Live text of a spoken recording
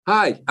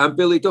Hi, I'm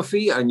Billy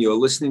Duffy, and you're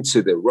listening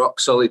to the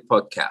Rock Solid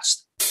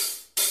Podcast.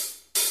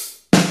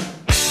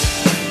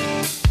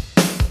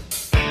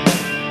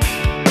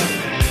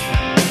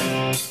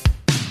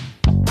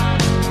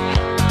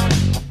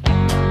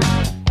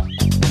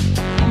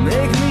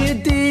 Make me a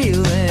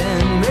deal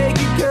and make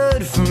it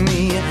good for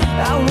me.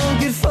 I won't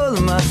get full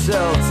of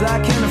myself,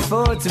 I can't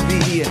afford to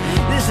be.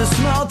 This is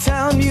small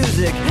town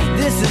music,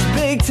 this is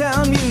big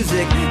town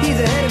music. He's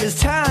ahead of his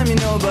time, you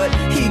know, but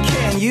he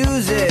can't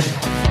use it.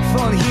 If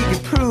only he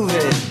could prove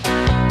it.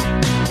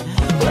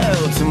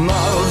 Well,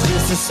 tomorrow's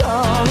just a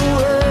song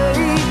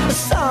away, a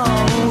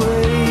song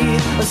away,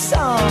 a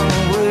song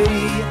away.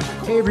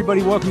 Hey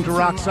everybody, welcome to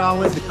Rock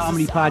Solid, the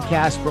comedy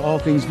podcast for all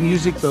things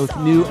music, both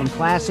new and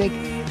classic.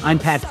 I'm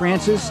Pat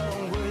Francis,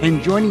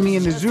 and joining me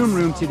in the Zoom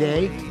room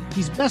today,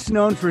 he's best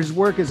known for his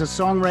work as a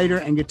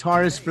songwriter and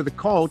guitarist for The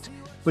Cult,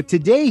 but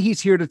today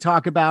he's here to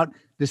talk about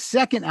the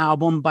second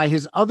album by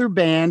his other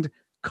band,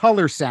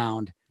 Color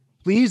Sound.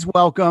 Please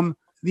welcome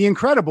the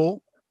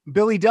incredible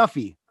Billy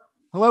Duffy.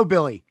 Hello,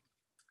 Billy.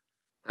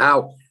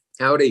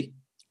 Howdy.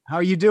 How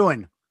are you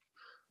doing?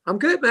 I'm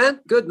good,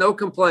 man. Good. No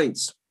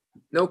complaints.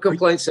 No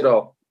complaints at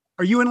all.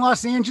 Are you in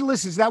Los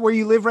Angeles? Is that where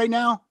you live right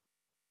now?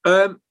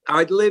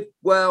 Technically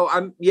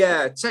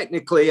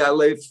I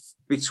live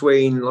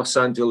between Los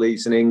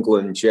Angeles and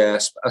England.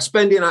 Yes. I'm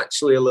spending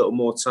actually a little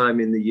more time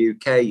in the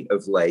UK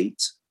of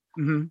late,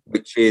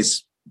 which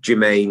is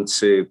germane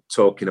to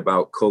talking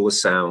about Color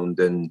Sound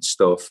and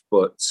stuff.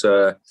 But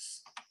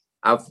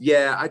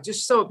I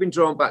just sort of been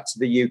drawn back to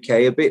the UK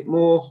a bit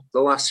more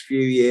the last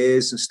few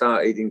years and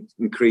started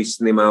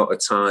increasing the amount of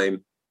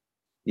time,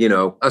 you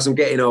know, as I'm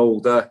getting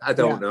older. I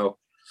don't know.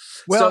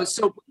 Well, I'm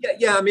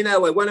in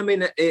LA. When I'm in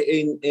LA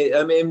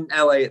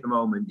at the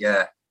moment.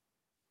 Yeah.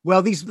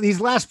 Well, these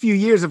last few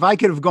years, if I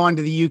could have gone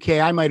to the UK,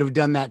 I might have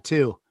done that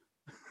too.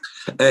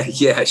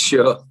 Yeah,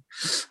 sure.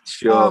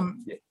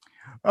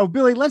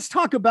 Billy, let's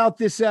talk about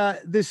this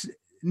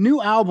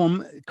new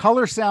album,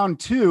 Color Sound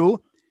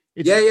 2.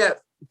 It's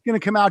going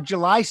to come out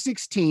July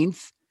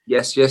 16th.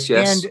 Yes.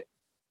 And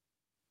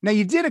now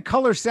you did a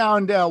Color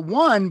Sound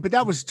 1, but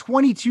that was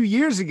 22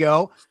 years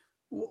ago.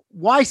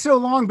 Why so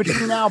long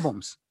between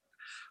albums?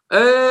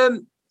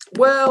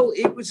 Well,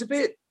 it was a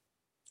bit,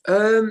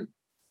 life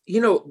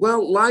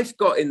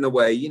got in the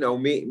way. You know,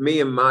 me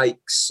and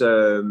Mike's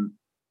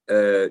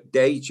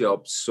day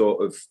jobs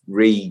sort of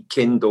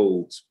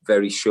rekindled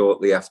very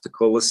shortly after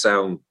Color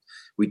Sound.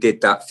 We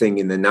did that thing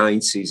in the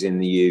 90s in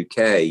the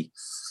UK.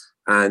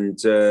 And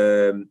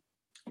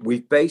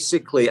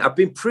I've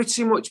been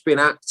pretty much been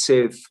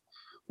active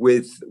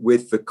with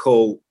the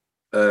Cult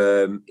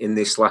in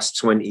this last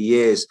 20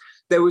 years.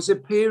 There was a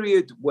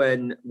period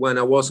when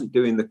I wasn't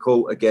doing the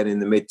Cult again in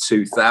the mid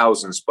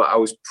 2000s, but I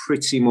was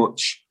pretty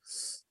much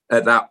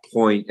at that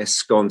point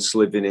ensconced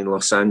living in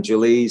Los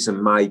Angeles,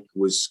 and Mike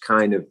was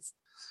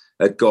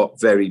had got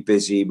very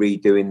busy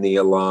redoing The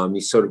Alarm. He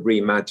sort of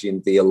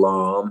reimagined The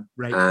Alarm,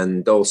 right,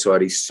 and also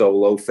had his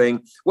solo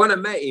thing. When I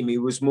met him, he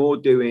was more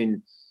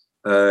doing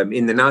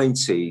in the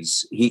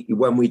 90s.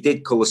 When we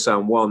did Color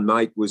Sound 1,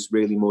 Mike was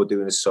really more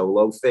doing a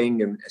solo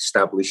thing and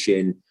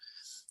establishing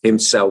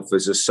himself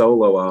as a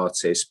solo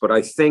artist. But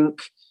I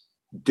think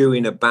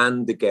doing a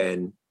band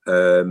again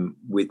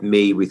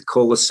with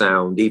Color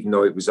Sound, even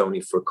though it was only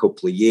for a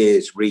couple of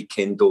years,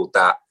 rekindled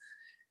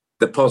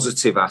the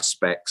positive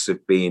aspects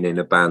of being in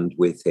a band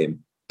with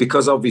him.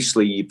 Because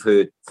obviously you've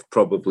heard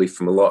probably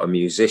from a lot of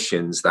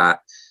musicians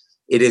that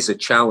it is a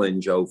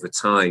challenge over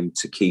time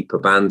to keep a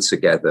band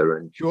together.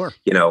 And, sure,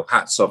 you know,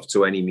 hats off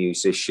to any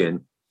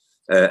musician,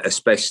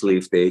 especially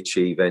if they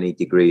achieve any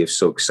degree of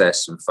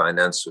success and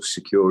financial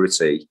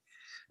security.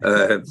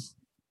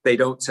 They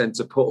don't tend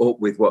to put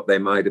up with what they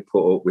might have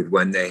put up with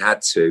when they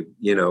had to,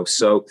 you know.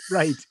 So,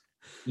 right.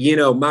 You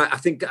know, I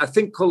think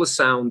Color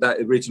Sound, that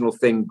original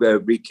thing,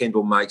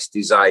 rekindled Mike's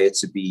desire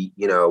to be,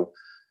 you know,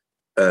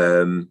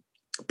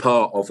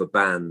 part of a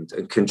band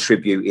and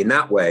contribute in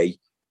that way,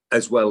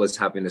 as well as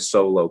having a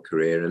solo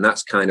career. And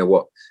that's kind of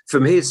what,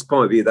 from his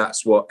point of view,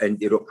 that's what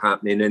ended up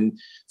happening. And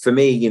for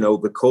me, you know,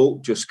 the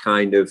Cult just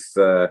kind of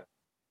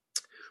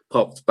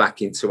popped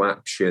back into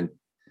action.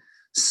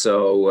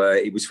 So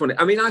it was funny.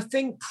 I mean, I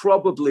think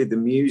probably the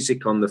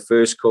music on the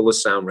first Color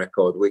Sound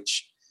record,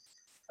 which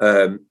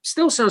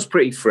still sounds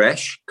pretty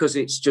fresh because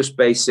it's just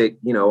basic,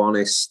 you know,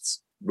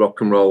 honest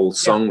rock and roll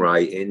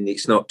songwriting.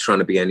 It's not trying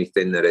to be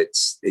anything that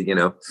it's, you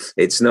know,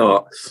 it's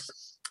not.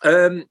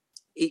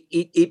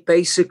 It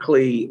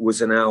basically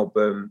was an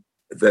album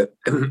that,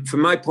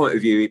 from my point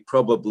of view, it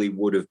probably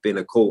would have been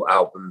a Cult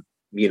album,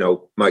 you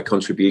know, my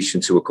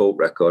contribution to a Cult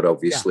record,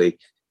 obviously.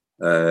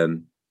 Yeah.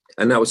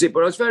 And that was it.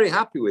 But I was very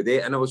happy with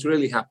it. And I was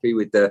really happy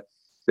with the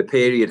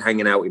period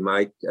hanging out with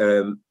Mike,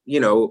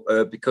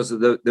 because of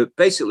the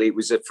basically it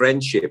was a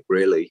friendship,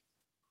 really.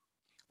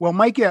 Well,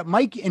 Mike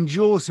and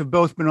Jules have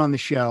both been on the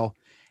show,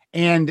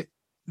 and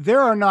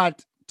there are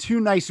not two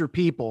nicer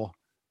people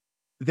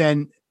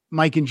than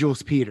Mike and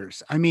Jules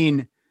Peters. I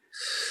mean,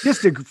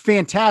 just a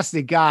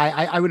fantastic guy.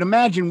 I would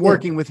imagine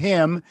working with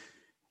him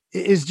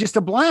is just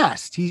a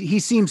blast. He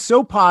seems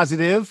so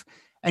positive,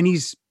 and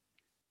he's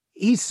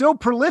so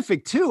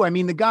prolific too. I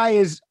mean, the guy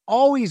is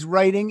always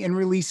writing and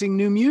releasing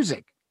new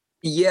music.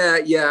 Yeah.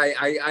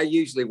 I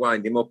usually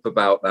wind him up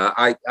about that.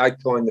 I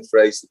coined the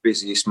phrase "the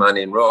busiest man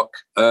in rock."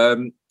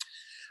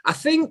 I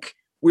think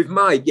with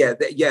Mike,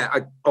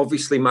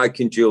 obviously Mike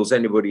and Jules.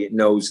 Anybody that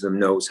knows them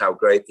knows how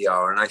great they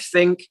are, and I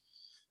think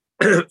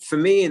for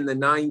me in the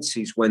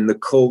 90s, when the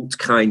cult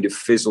kind of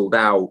fizzled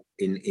out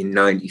in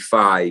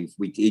 95,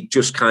 it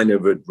just kind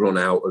of had run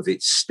out of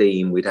its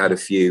steam. We'd had a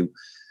few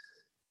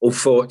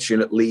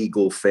unfortunate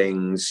legal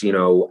things,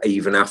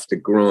 even after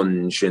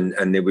grunge,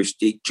 and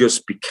it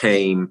just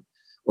became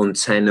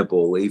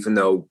untenable, even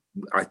though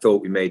I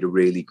thought we made a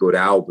really good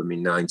album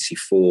in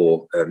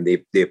 94,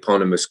 the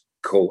eponymous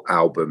cult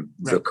album,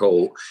 right. The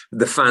Cult,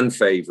 the fan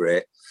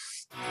favorite.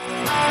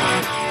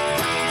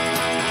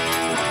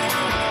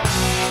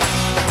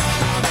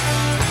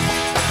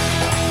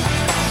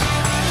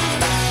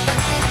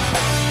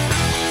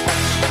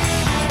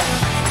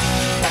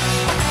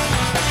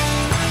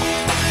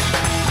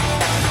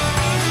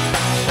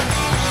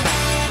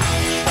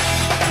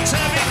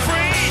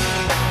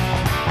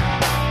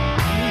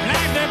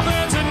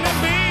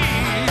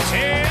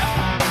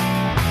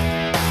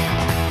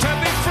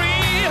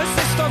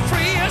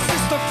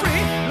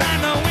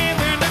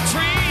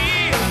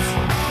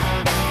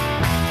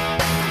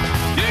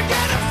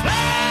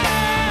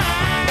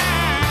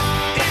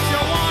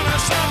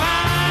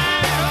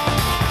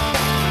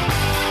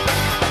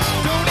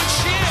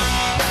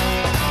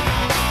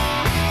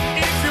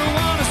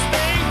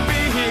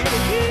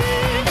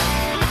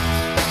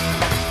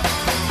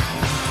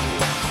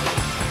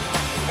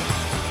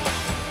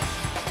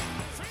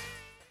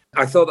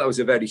 I thought that was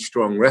a very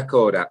strong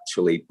record,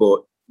 actually,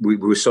 but we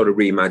were sort of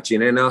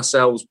reimagining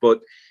ourselves. But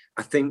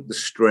I think the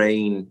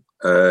strain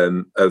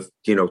of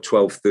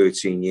 12,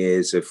 13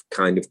 years of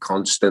kind of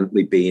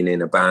constantly being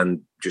in a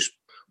band just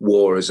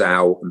wore us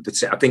out. And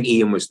I think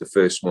Ian was the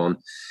first one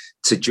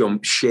to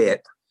jump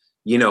ship,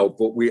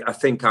 but I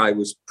think I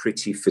was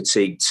pretty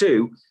fatigued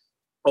too.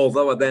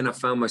 Although I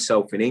found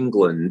myself in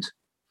England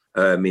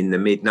in the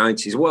mid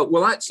 90s.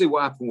 Well, actually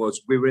what happened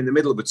was we were in the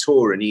middle of a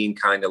tour and Ian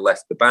kind of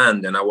left the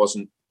band, and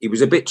it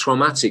was a bit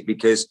traumatic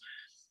because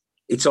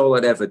it's all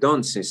I'd ever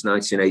done since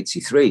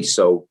 1983.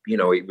 So,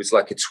 it was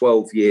like a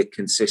 12-year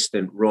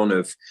consistent run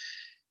of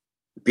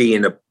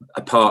being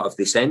a part of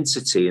this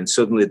entity, and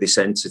suddenly this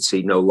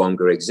entity no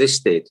longer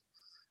existed.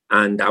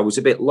 And I was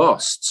a bit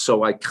lost.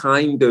 So I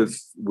kind of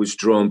was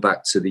drawn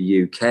back to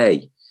the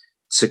UK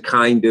to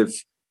kind of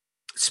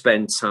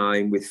spend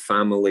time with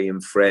family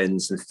and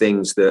friends and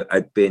things that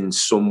had been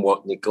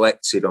somewhat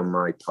neglected on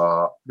my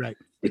part. Right.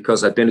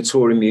 Because I'd been a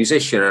touring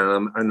musician,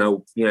 and I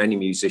know any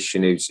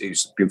musician who's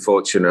been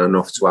fortunate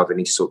enough to have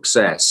any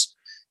success,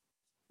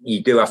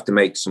 you do have to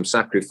make some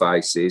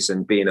sacrifices,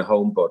 and being a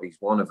homebody is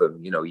one of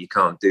them. You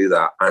can't do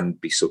that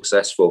and be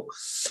successful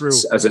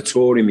as a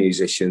touring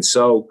musician.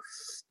 So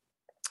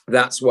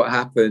that's what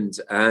happened,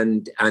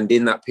 and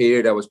in that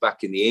period, I was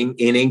back in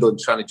England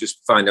trying to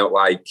just find out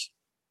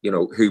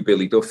who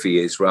Billy Duffy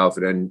is,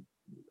 rather than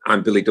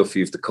I'm Billy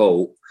Duffy of the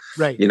Cult.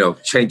 Right.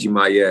 Changing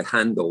my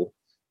handle.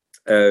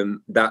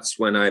 That's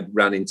when I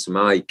ran into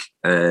Mike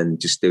and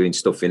just doing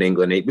stuff in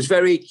England. It was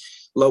very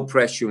low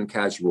pressure and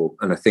casual,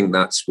 and I think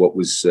that's what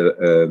was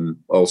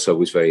also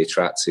was very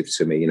attractive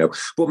to me.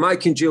 But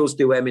Mike and Jules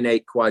do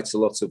emanate quite a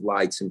lot of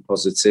light and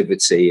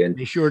positivity, and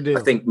they sure do.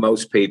 I think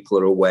most people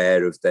are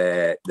aware of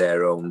their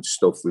own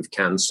stuff with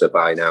cancer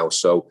by now,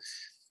 so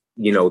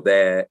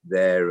their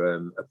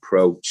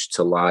approach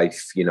to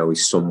life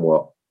is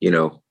somewhat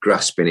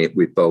grasping it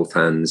with both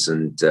hands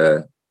and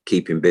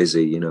keeping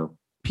busy.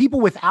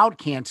 People without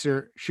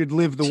cancer should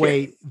live the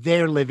way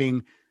they're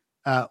living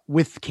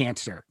with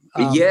cancer.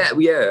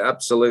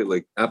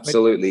 Absolutely.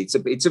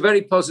 It's a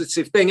very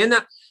positive thing, and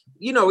that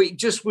it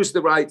just was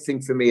the right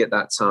thing for me at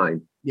that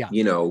time. Yeah.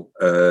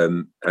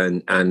 And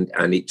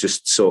it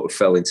just sort of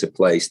fell into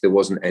place. There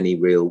wasn't any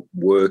real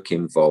work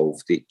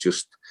involved. It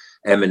just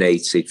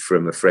emanated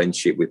from a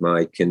friendship with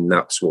Mike, and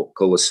that's what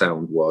Colour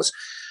Sound was.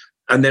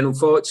 And then,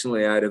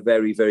 unfortunately, I had a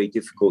very, very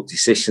difficult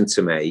decision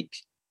to make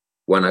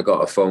when I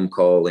got a phone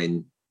call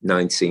in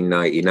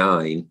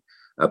 1999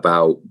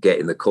 about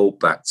getting the Cult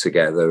back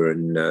together.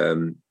 And,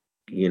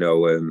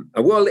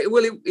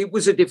 it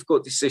was a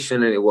difficult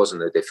decision, and it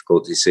wasn't a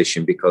difficult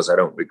decision because I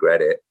don't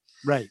regret it.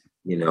 Right.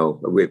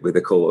 With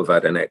the Cult,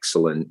 have had an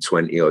excellent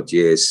 20 odd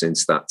years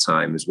since that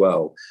time as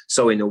well.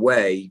 So in a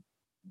way,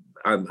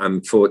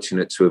 I'm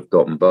fortunate to have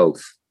gotten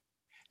both.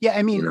 Yeah.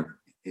 I mean,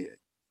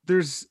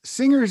 there's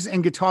singers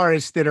and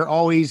guitarists that are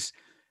always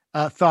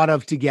thought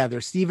of together: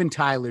 Steven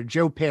Tyler,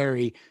 Joe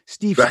Perry,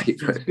 Steve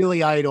Stevens,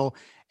 Billy Idol,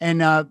 and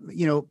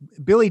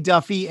Billy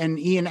Duffy and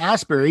Ian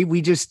Astbury.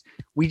 We just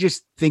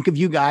think of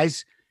you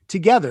guys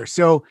together.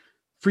 So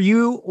for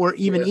you or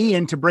even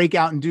Ian to break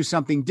out and do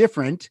something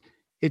different,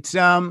 it's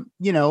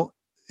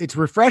it's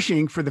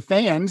refreshing for the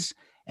fans,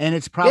 and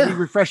it's probably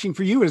refreshing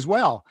for you as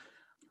well.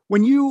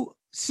 When you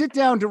sit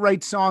down to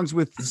write songs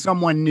with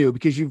someone new,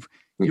 because you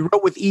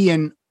wrote with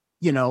Ian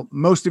you know,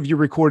 most of your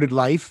recorded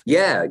life.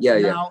 Yeah.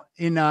 Now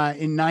in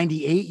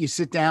 98, you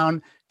sit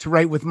down to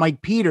write with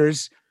Mike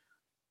Peters.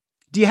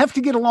 Do you have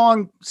to get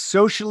along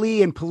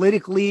socially and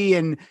politically,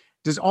 and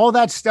does all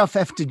that stuff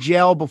have to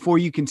gel before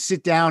you can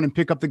sit down and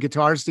pick up the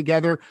guitars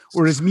together?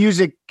 Or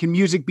can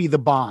music be the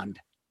bond?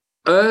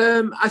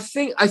 I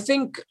think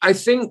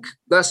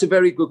that's a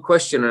very good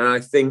question. And I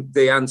think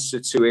the answer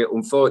to it,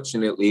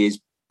 unfortunately, is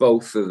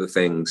both of the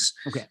things.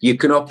 Okay. You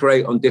can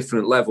operate on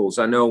different levels.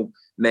 I know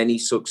many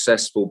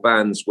successful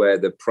bands where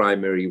the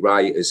primary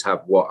writers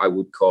have what I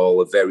would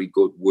call a very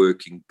good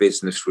working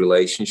business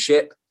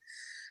relationship.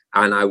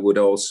 And I would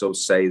also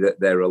say that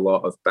there are a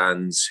lot of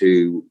bands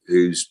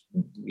whose,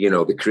 you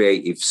know, the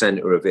creative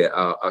center of it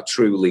are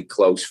truly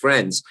close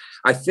friends.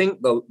 I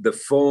think the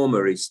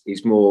former is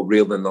more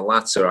real than the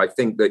latter. I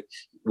think that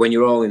when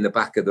you're all in the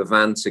back of the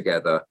van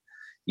together,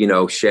 you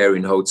know,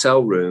 sharing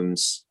hotel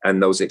rooms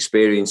and those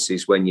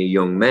experiences when you're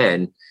young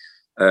men,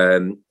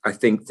 I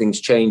think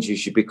things change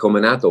as you become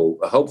an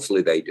adult.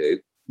 Hopefully they do.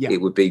 Yeah.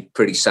 It would be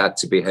pretty sad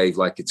to behave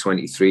like a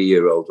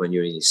 23-year-old when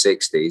you're in your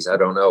 60s. I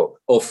don't know.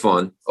 Or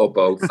fun, or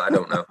both. I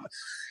don't know.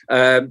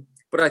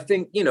 But I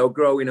think, you know,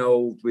 growing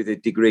old with a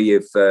degree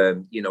of,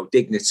 you know,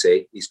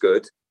 dignity is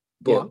good.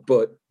 But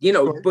you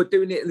know, sure. But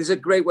doing it, there's a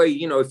great way,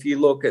 you know, if you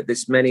look at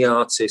this many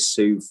artists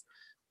who've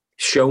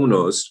shown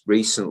us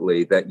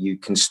recently that you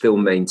can still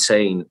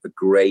maintain a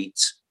great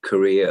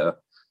career,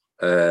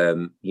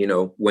 you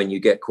know, when you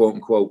get quote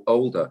unquote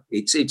older.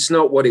 It's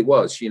not what it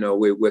was. You know,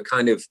 we're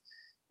kind of,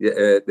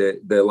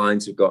 the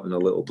lines have gotten a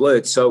little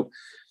blurred. So,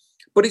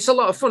 but it's a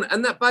lot of fun.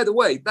 And that, by the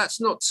way,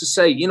 that's not to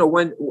say, you know,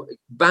 when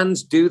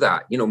bands do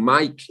that, you know,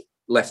 Mike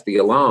left the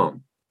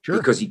Alarm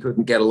because he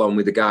couldn't get along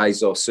with the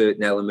guys or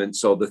certain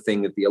elements or the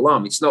thing of the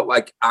Alarm. It's not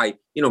like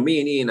you know, me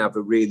and Ian have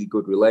a really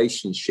good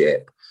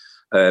relationship,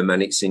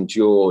 and it's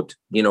endured,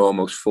 you know,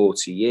 almost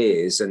 40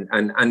 years. And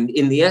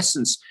in the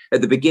essence,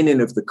 at the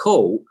beginning of the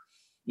Cult,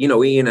 you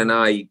know, Ian and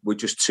I were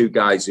just two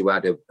guys who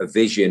had a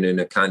vision and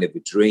a kind of a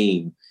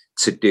dream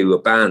to do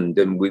a band,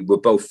 and we were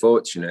both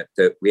fortunate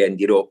that we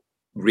ended up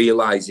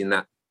realizing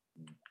that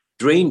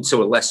dream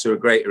to a lesser or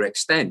greater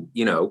extent,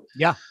 you know.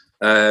 Yeah.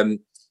 And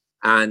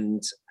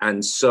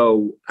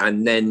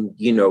then,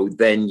 you know,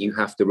 then you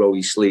have to roll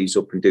your sleeves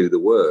up and do the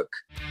work.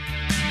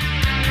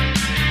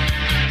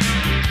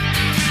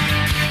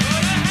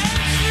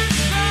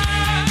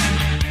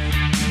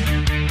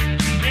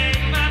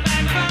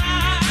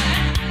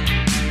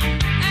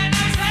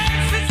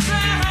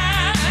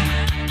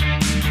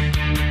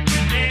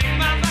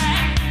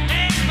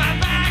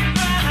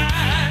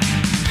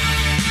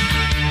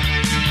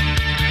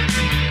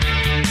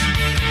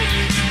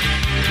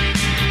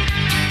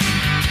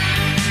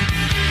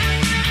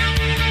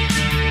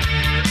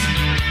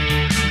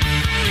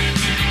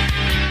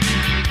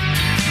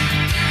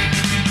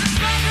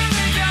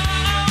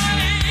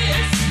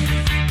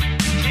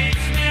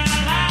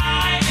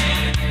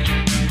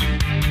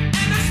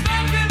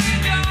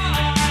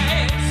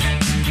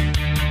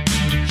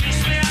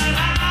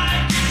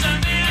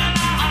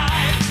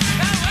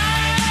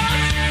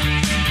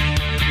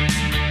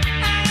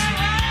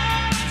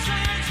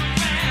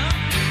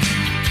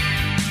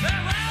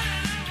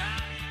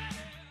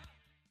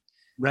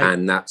 Right.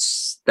 And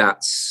that's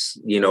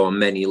you know, on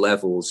many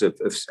levels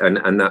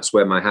and that's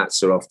where my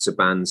hats are off to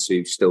bands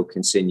who still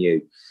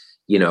continue,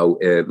 you know,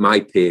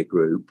 my peer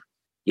group,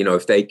 you know,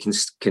 if they can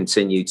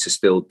continue to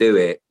still do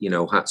it, you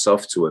know, hats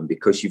off to them,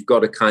 because you've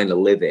got to kind of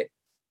live it.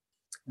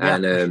 Yeah,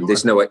 and sure.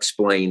 There's no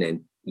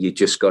explaining. You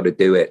just got to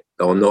do it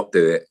or not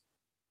do it.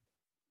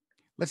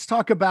 Let's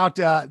talk about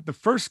the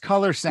first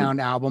Color Sound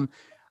album.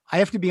 I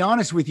have to be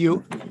honest with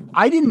you,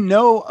 I didn't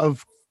know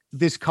of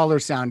this Color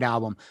Sound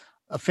album.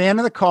 A fan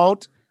of the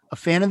Cult, a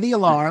fan of the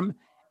Alarm,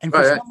 and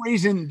for some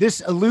reason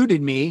this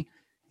eluded me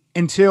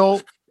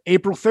until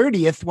April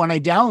 30th when I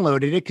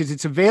downloaded it, because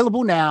it's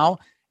available now.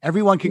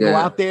 Everyone can go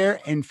out there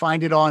and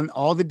find it on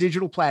all the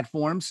digital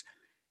platforms.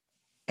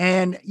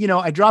 And, you know,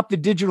 I dropped the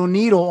digital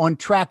needle on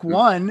track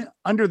 1,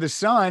 Under the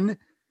Sun.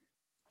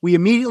 We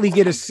immediately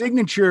get a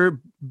signature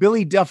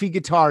Billy Duffy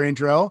guitar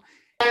intro.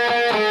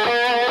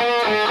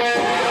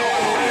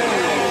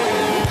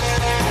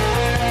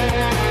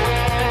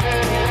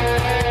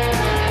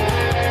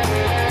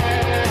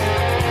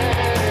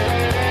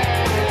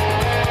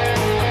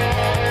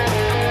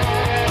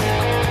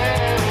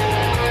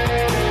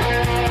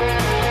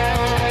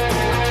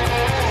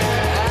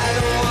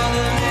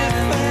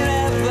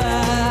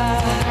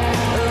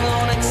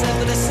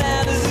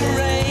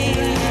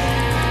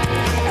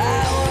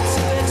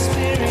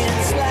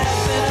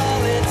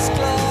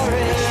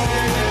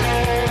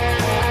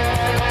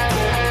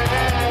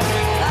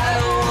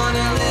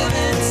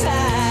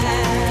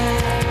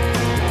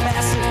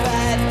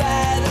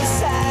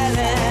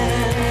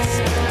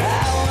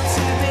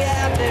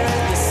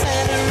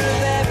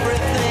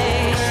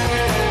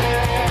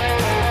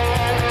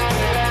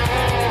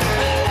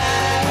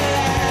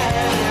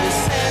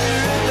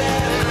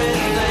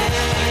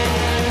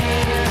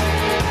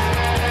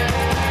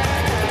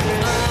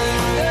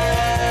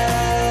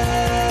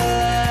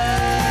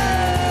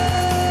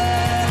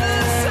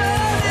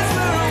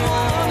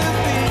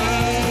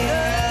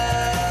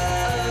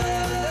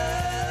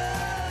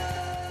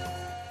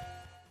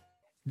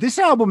 this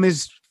album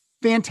is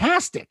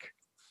fantastic.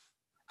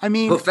 I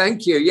mean, well,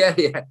 thank you.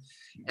 Yeah.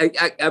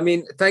 I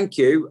mean, thank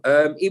you.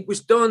 It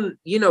was done,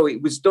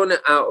 it was done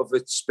out of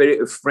a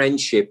spirit of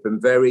friendship and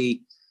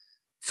very,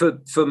 for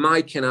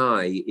Mike and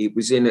I, it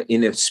was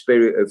in a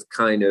spirit of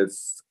kind of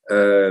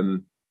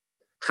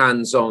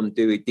hands-on,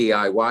 do a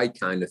DIY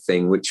kind of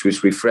thing, which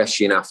was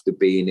refreshing after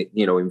being,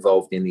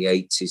 involved in the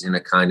 80s in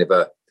a kind of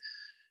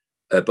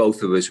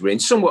both of us were in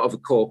somewhat of a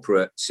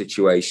corporate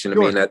situation.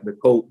 Sure. I mean,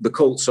 the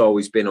cult's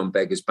always been on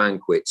beggars'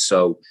 banquets.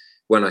 So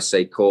when I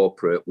say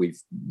corporate,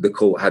 the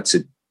cult had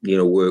to,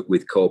 work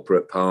with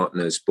corporate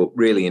partners, but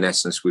really, in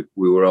essence, we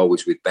were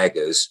always with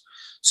beggars.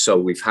 So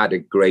we've had a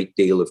great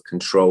deal of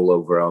control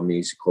over our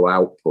musical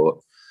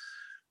output.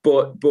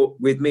 But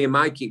with me and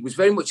Mike, it was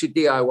very much a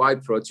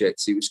DIY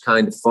project. It was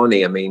kind of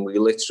funny. I mean, we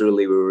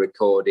literally were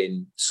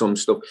recording some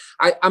stuff.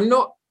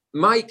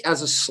 Mike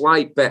has a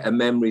slight better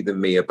memory than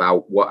me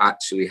about what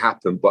actually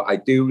happened, but I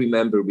do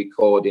remember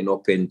recording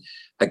up in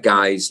a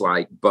guy's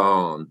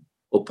barn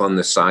up on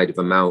the side of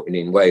a mountain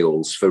in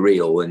Wales for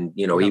real. And,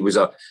 he was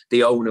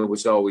the owner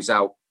was always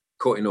out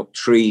cutting up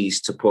trees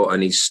to put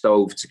on his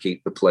stove to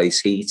keep the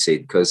place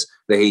heated, because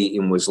the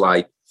heating was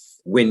like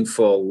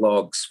windfall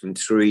logs from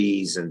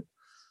trees. And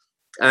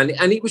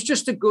it was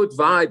just a good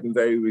vibe and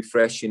very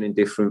refreshing and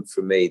different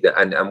for me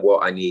and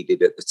what I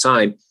needed at the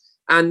time.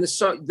 And the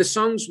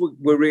songs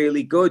were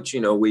really good.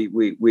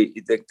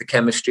 The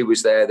chemistry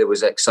was there. There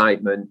was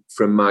excitement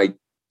from Mike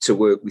to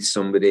work with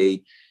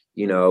somebody,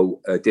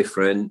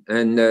 different,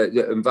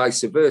 and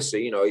vice versa.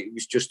 It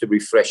was just a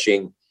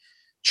refreshing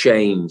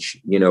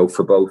change,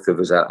 for both of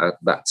us at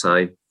that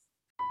time.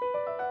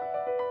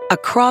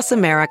 Across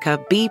America,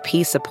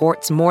 BP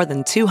supports more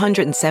than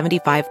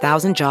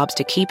 275,000 jobs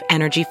to keep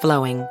energy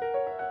flowing.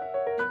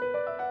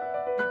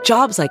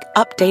 Jobs like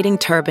updating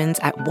turbines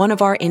at one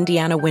of our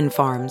Indiana wind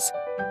farms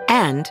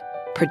and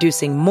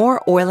producing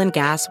more oil and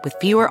gas with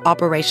fewer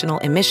operational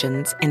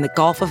emissions in the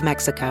Gulf of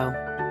Mexico.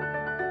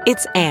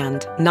 It's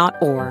and,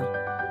 not or.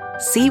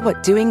 See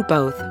what doing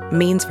both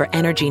means for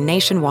energy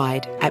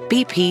nationwide at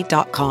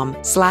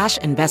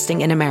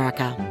bp.com/investing in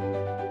America.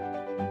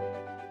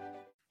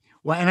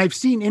 Well, and I've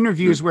seen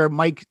interviews where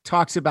Mike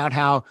talks about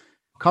how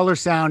Color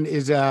Sound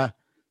is a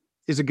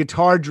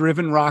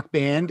guitar-driven rock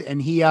band,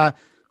 and he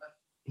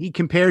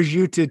compares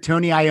you to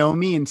Tony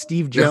Iommi and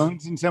Steve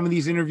Jones in some of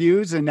these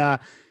interviews, and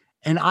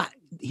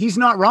he's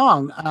not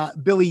wrong.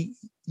 Billy,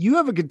 you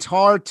have a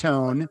guitar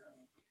tone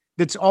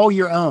that's all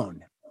your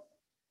own,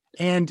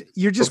 and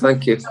you're just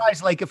thank you.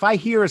 Guys, like if I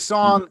hear a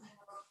song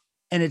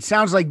and it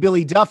sounds like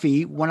Billy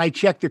Duffy, when I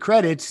check the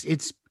credits,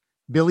 it's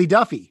Billy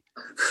Duffy.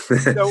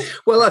 So,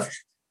 well,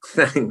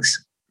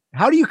 thanks.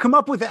 How do you come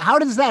up with it? How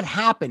does that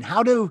happen?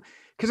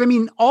 Because I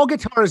mean, all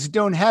guitarists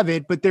don't have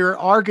it, but there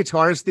are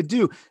guitarists that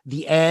do.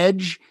 The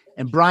Edge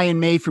and Brian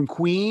May from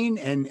Queen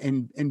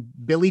and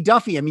Billy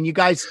Duffy. I mean, you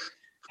guys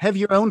have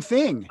your own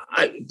thing.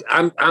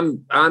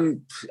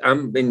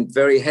 I'm in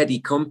very heady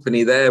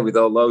company there with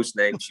all those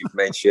names you've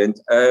mentioned.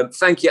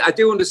 Thank you. I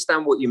do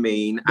understand what you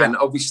mean, and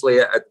obviously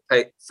at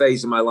a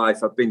phase of my life,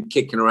 I've been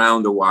kicking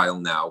around a while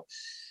now,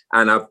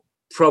 and I've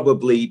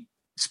probably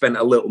spent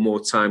a little more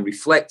time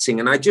reflecting.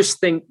 And I just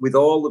think with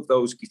all of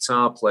those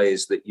guitar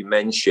players that you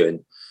mentioned,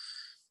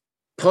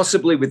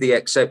 possibly with the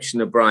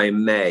exception of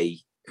Brian May,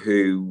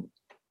 who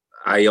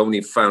I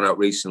only found out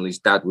recently his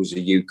dad was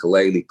a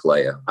ukulele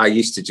player. I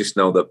used to just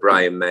know that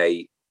Brian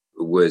May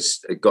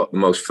got the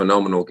most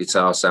phenomenal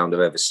guitar sound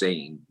I've ever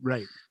seen.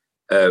 Right.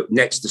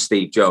 Next to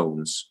Steve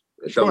Jones.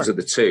 Sure. Those are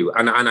the two.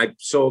 And I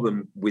saw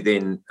them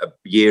within a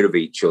year of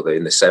each other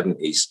in the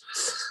 70s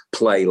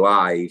play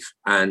live.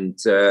 And,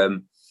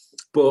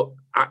 but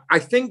I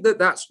think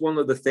that's one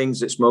of the things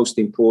that's most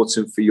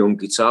important for young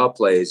guitar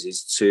players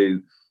is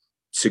to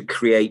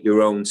create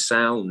your own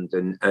sound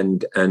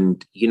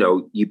and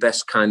you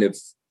best kind of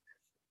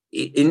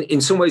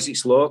in some ways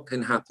it's luck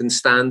and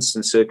happenstance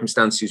and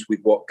circumstances with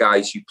what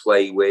guys you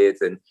play with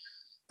and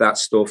that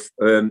stuff.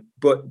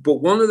 But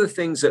one of the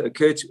things that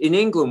occurred in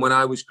England when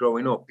I was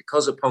growing up,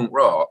 because of punk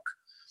rock,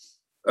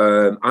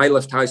 I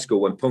left high school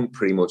when punk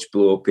pretty much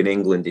blew up in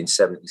England in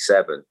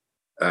 77.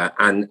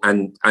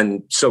 And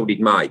so did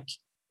Mike,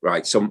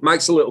 right? So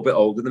Mike's a little bit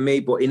older than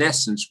me, but in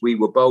essence, we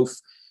were both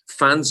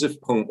fans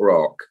of punk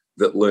rock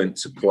that learned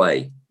to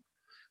play.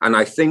 And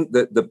I think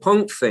that the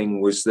punk thing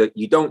was that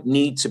you don't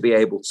need to be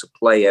able to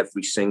play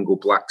every single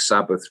Black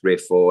Sabbath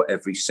riff or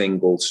every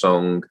single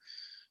song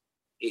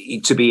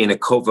to be in a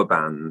cover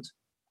band.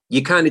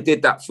 You kind of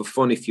did that for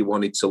fun if you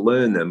wanted to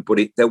learn them, but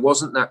there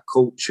wasn't that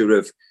culture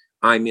of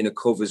I'm in a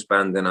covers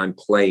band and I'm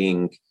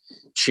playing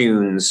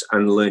tunes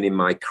and learning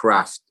my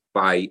craft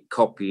by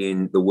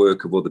copying the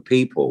work of other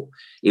people.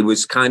 It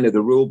was kind of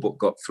the rule book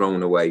got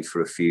thrown away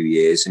for a few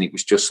years, and it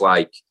was just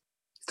like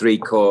 3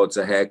 chords,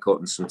 a haircut,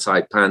 and some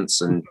tight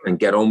pants, and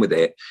get on with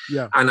it.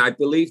 Yeah. And I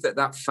believe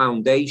that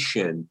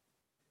foundation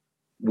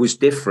was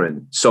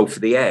different. So for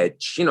the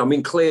Edge, I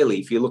mean, clearly,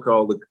 if you look at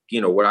all the,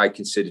 what I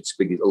consider to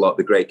be a lot of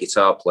the great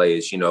guitar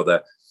players,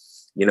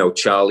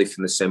 Charlie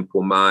from the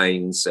Simple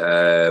Minds,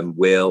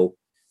 Will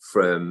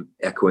from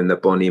Echo and the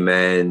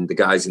Bunnymen, the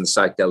guys in the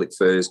Psychedelic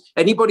Furs,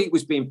 anybody who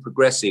was being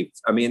progressive.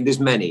 I mean, there's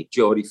many,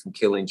 Geordie from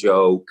Killing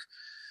Joke,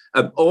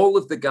 all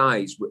of the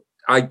guys,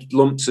 I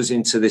lumped us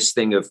into this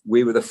thing of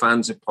we were the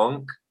fans of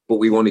punk, but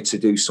we wanted to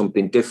do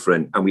something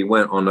different. And we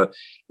went on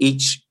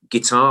each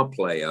guitar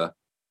player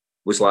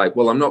was like,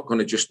 well, I'm not going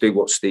to just do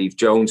what Steve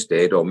Jones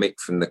did or Mick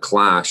from The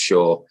Clash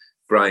or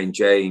Brian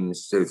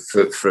James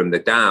from The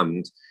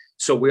Damned.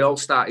 So we all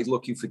started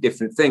looking for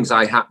different things.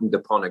 I happened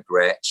upon a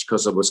Gretsch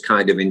because I was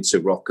kind of into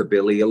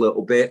rockabilly a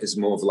little bit as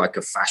more of like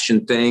a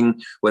fashion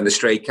thing. When the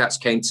Stray Cats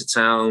came to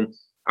town,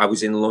 I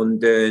was in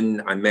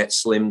London. I met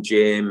Slim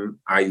Jim.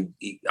 I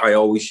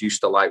always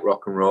used to like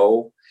rock and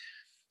roll.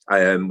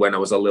 When I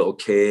was a little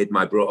kid,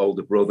 my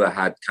older brother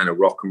had kind of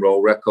rock and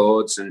roll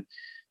records. And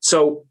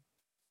so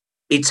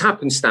it's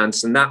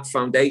happenstance, and that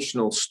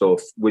foundational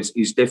stuff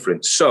is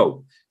different.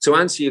 So to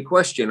answer your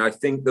question, I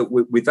think that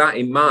with that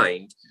in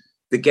mind,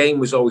 the game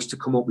was always to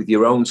come up with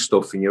your own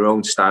stuff in your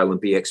own style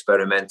and be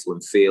experimental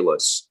and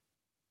fearless.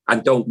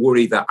 And don't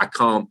worry that I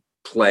can't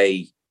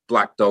play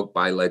Black Dog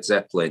by Led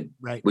Zeppelin,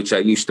 right, which I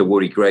used to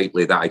worry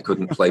greatly that I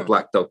couldn't play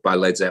Black Dog by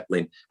Led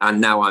Zeppelin. And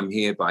now I'm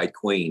Here by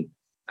Queen.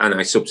 And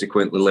I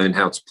subsequently learned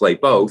how to play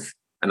both.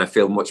 And I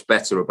feel much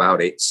better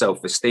about it,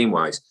 self-esteem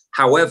wise.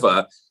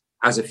 However,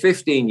 as a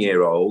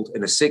 15-year-old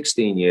and a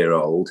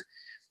 16-year-old,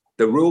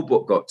 the rule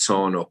book got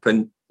torn up.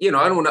 And, you know,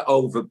 I don't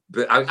want to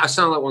but I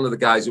sound like one of the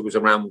guys who was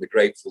around when the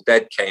Grateful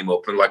Dead came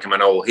up and like I'm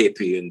an old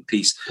hippie and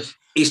peace.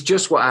 It's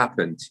just what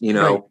happened. You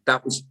know,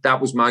 right.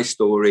 That was my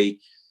story.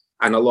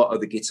 And a lot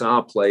of the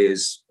guitar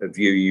players of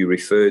you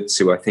referred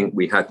to, I think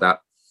we had that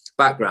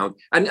background.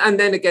 And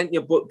then again,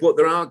 you know, but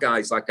there are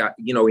guys like,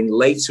 you know,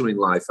 later in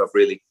life, I've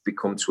really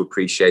become to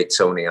appreciate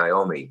Tony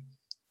Iommi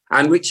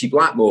and Richie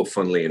Blackmore,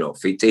 funnily enough.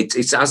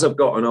 It's as I've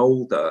gotten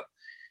older,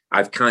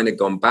 I've kind of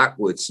gone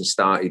backwards and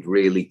started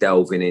really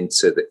delving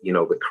into the, you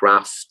know, the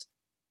craft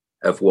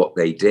of what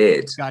they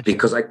did. Gotcha.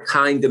 Because I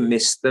kind of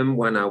missed them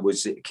when I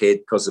was a kid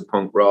because of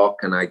punk rock,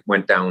 and I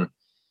went down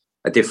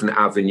a different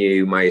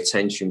avenue. My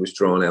attention was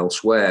drawn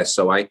elsewhere.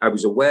 So I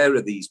was aware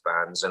of these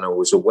bands and I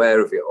was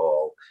aware of it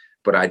all,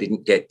 but I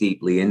didn't get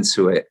deeply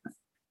into it.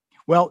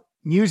 Well,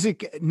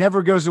 music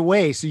never goes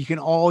away, so you can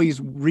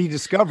always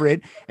rediscover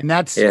it. And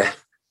that's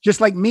just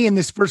like me in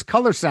this first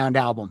Color Sound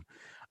album.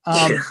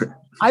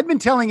 I've been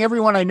telling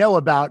everyone I know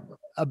about,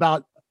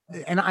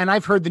 and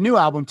I've heard the new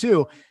album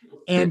too.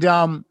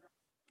 And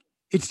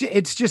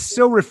it's just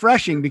so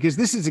refreshing because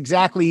this is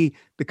exactly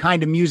the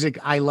kind of music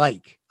I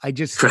like. I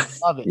just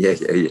love it.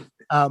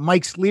 Yeah.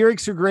 Mike's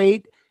lyrics are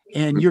great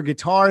and your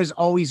guitar is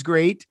always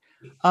great.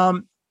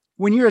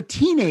 When you're a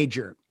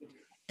teenager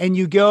and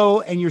you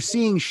go and you're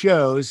seeing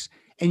shows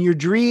and your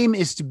dream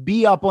is to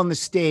be up on the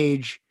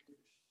stage,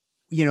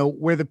 you know,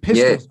 where the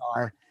Pistols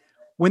are,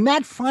 when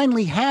that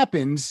finally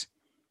happens,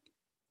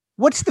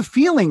 what's the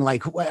feeling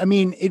like? I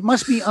mean, it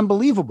must be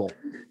unbelievable.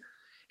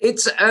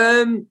 It's,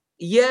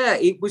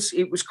 it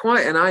was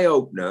quite an eye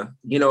opener.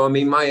 You know, I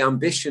mean, my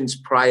ambitions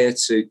prior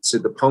to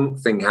the punk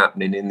thing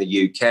happening in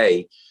the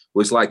UK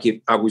was like,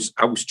 if I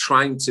was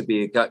trying to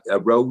be a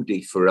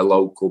roadie for a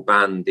local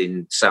band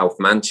in South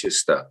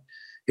Manchester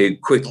who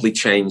quickly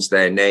changed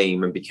their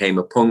name and became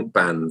a punk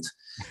band.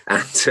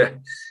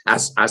 And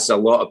as a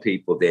lot of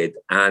people did.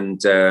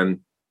 And,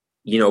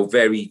 you know,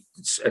 very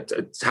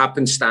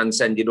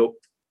happenstance ended up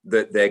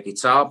that their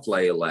guitar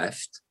player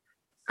left.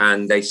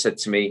 And they said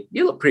to me,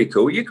 you look pretty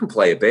cool. You can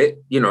play a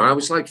bit. You know, I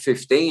was like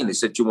 15. They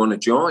said, do you want to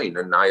join?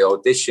 And I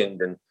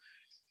auditioned and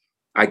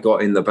I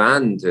got in the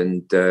band.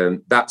 And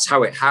that's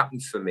how it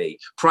happened for me.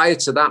 Prior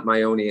to that,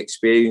 my only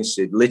experience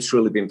had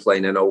literally been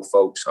playing an old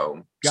folks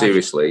home, Gotcha.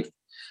 Seriously.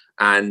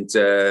 And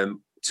to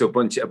a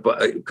bunch of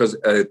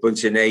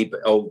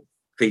old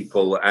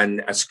people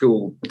and a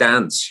school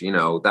dance, you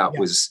know, that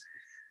was,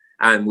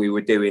 and we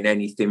were doing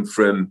anything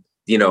from,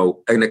 you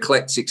know, an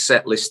eclectic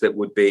set list that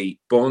would be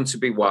Born to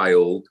Be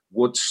Wild,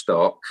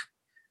 Woodstock,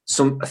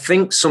 I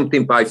think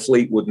something by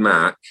Fleetwood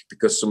Mac,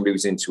 because somebody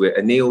was into it,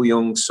 a Neil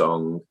Young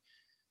song,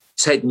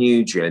 Ted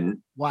Nugent,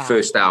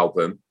 first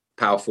album,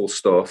 powerful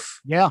stuff.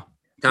 Yeah.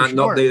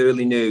 Not the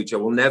early Nuge. I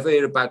will never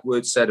hear a bad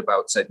word said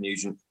about Ted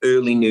Nugent.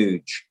 Early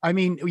Nuge. I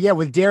mean,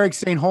 with Derek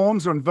St.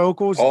 Holmes on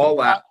vocals. All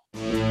that.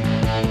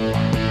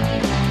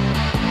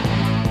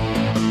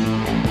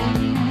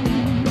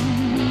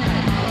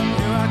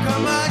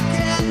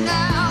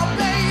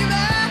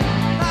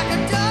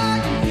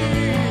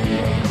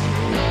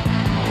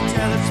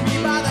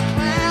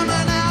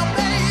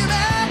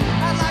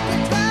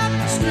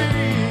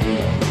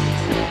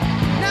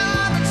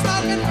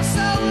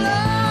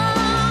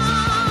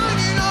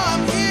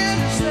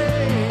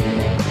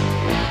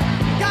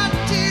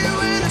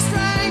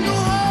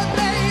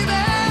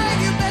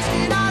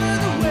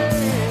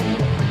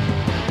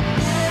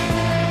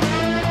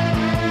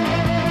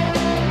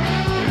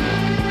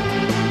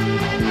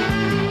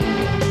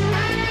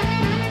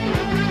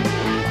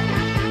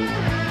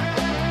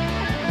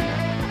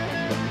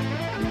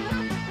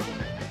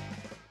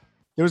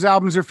 Those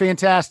albums are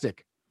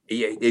fantastic.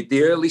 Yeah,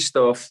 the early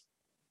stuff,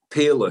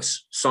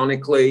 peerless,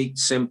 sonically,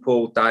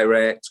 simple,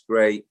 direct,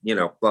 great, you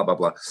know, blah, blah,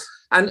 blah.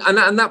 And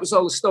that was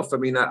all the stuff. I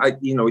mean,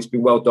 you know, it's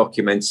been well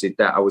documented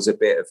that I was a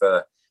bit of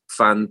a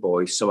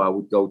fanboy. So I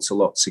would go to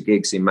lots of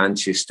gigs in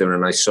Manchester,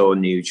 and I saw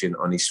Nugent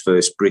on his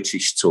first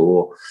British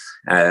tour,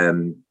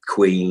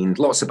 Queen,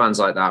 lots of bands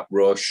like that,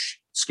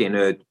 Rush,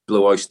 Skinner,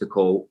 Blue Oyster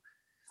Cult.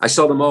 I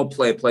saw them all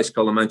play a place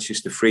called the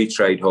Manchester Free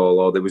Trade Hall,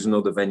 or there was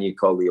another venue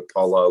called the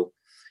Apollo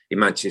in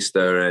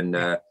Manchester. And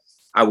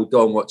I would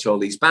go and watch all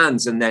these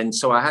bands. And then,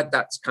 so I had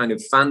that kind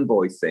of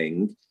fanboy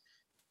thing.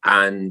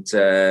 And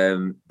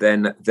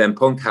then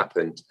punk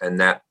happened, and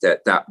that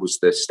was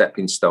the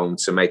stepping stone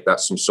to make that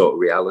some sort of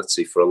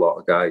reality for a lot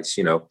of guys.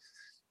 You know,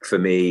 for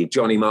me,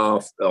 Johnny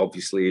Marr,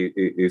 obviously,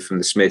 who from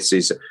the Smiths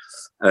is,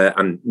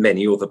 and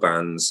many other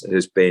bands,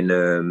 has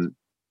been,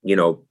 you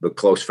know, a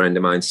close friend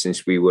of mine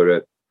since we were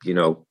at, you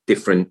know,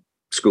 different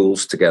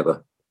schools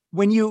together.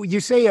 When you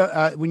say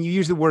when you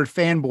use the word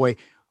fanboy,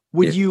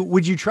 would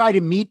you try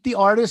to meet the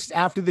artist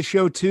after the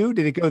show too?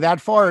 Did it go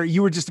that far, or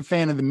you were just a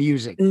fan of the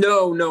music?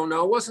 No.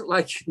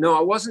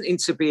 I wasn't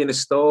into being a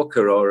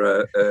stalker,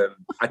 or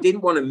I didn't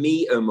want to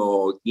meet them,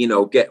 or, you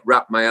know,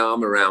 wrap my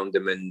arm around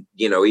them. And,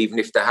 you know, even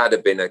if there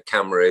had been a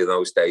camera in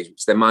those days,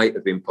 which there might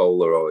have been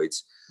Polaroids,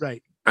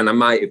 right? And I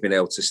might have been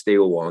able to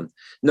steal one.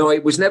 No,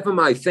 it was never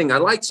my thing. I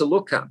like to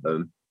look at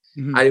them.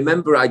 Mm-hmm. I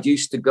remember I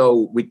used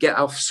to we'd get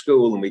off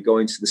school and we'd go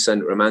into the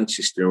centre of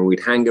Manchester, and we'd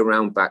hang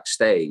around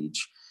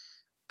backstage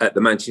at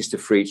the Manchester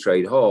Free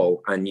Trade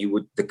Hall, and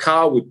the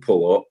car would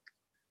pull up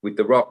with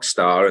the rock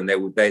star, and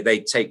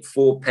they'd take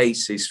 4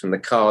 paces from the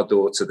car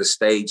door to the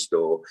stage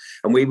door,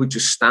 and we would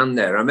just stand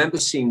there. I remember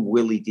seeing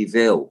Willie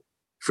DeVille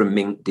from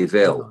Mink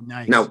DeVille. Oh,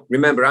 nice. Now,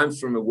 remember, I'm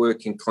from a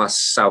working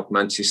class South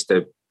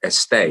Manchester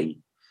estate,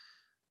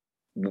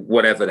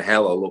 whatever the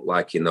hell I looked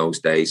like in those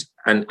days,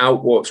 and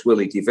out walks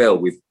Willie DeVille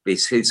with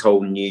his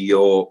whole New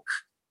York.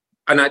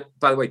 And I,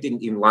 by the way,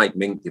 didn't even like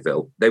Mink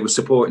DeVille. They were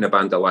supporting a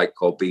band I liked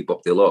called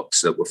Bebop Deluxe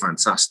that were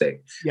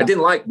fantastic. Yeah. I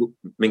didn't like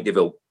Mink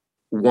DeVille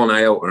one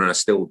iota, and I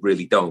still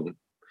really don't.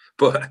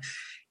 But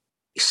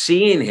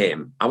seeing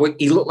him,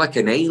 he looked like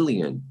an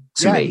alien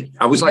to me.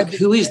 I was like,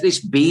 who is this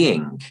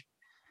being?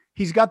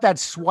 He's got that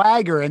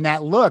swagger and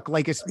that look.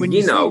 Like, when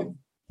he's a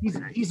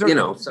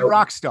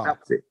rock star.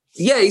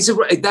 Yeah,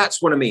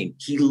 that's what I mean.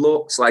 He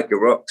looks like a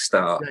rock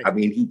star. Right. I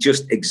mean, he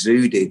just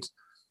exuded.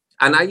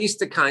 And I used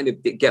to kind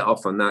of get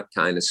off on that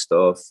kind of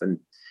stuff. And,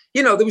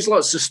 you know, there was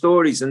lots of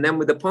stories. And then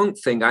with the punk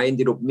thing, I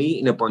ended up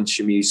meeting a bunch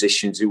of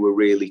musicians who were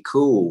really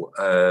cool.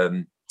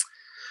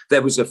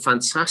 There was a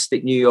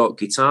fantastic New York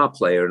guitar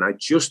player, and I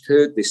just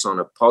heard this on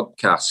a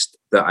podcast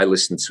that I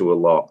listen to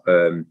a lot,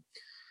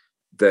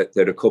 that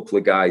a couple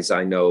of guys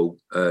I know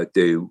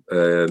do,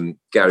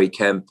 Gary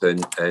Kemp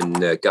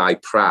and Guy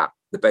Pratt,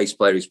 the bass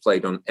player who's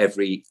played on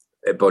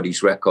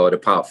everybody's record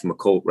apart from a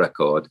Cult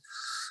record.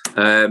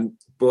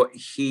 But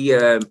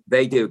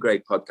they do a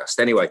great podcast.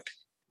 Anyway,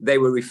 they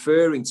were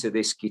referring to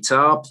this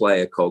guitar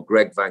player called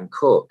Greg Van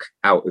Cook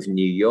out of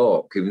New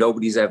York, who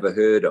nobody's ever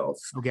heard of.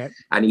 Okay.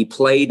 And he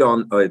played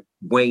on a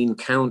Wayne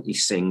County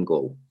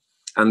single.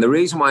 And the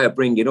reason why I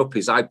bring it up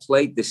is I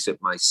played this at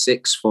my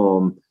sixth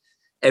form.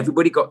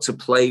 Everybody got to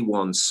play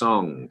one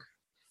song.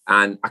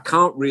 And I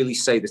can't really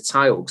say the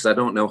title because I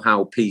don't know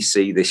how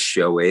PC this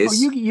show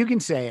is. Oh, you can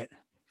say it.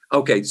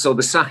 Okay, so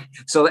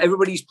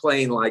everybody's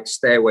playing like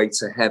Stairway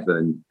to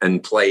Heaven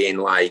and playing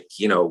like,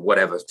 you know,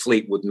 whatever,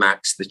 Fleetwood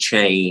Mac's The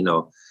Chain,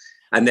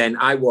 and then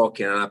I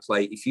walk in and I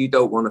play If You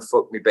Don't Want to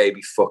Fuck Me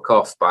Baby, Fuck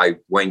Off by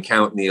Wayne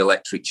County and the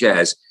Electric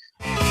Jazz.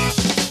 If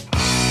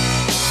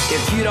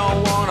you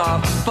don't want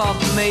to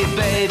fuck me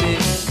baby,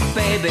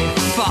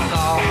 fuck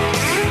off.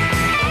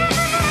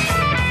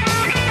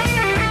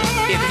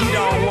 If you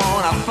don't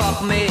want to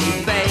fuck me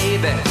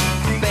baby,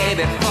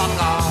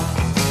 fuck off.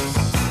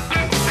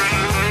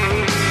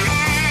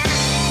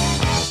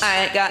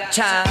 I ain't got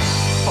time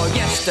for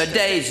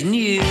yesterday's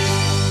news.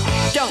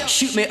 Don't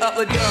shoot me up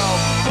with your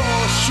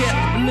bullshit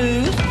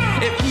blues.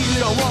 If you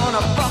don't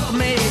wanna fuck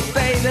me,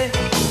 baby,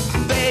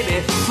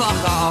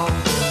 fuck off.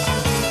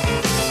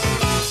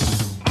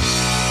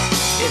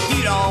 If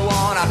you don't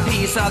want a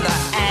piece of the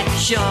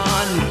action,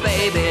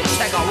 baby,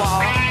 take a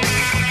walk.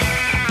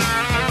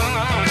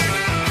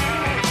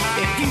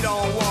 If you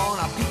don't want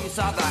a piece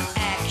of the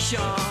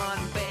action,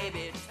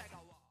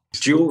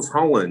 Jules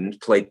Holland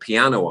played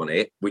piano on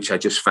it, which I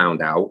just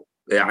found out.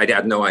 I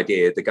had no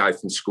idea. The guy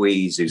from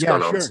Squeeze, who's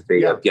gone on to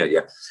be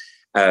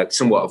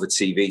somewhat of a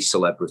TV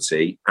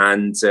celebrity,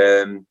 and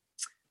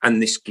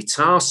this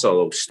guitar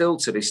solo, still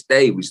to this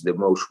day, was the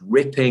most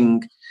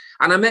ripping.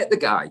 And I met the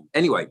guy.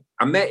 Anyway,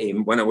 I met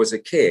him when I was a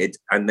kid,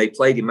 and they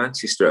played in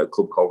Manchester at a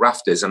club called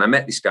Rafters. And I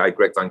met this guy,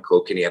 Greg Van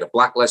Cook, and he had a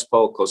black Les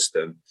Paul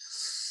Custom,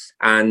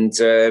 and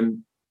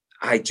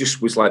I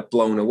just was like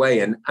blown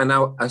away. And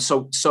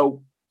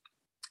so.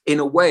 In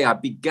a way, I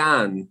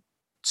began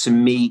to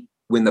meet,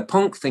 when the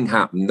punk thing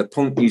happened, the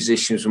punk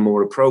musicians were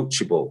more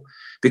approachable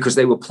because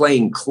they were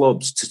playing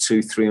clubs to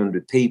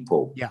 200-300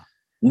 people,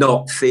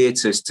 not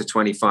theatres to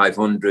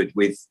 2,500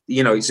 with,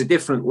 you know, it's a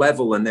different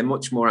level and they're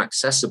much more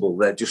accessible.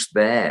 They're just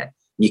there.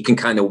 You can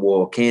kind of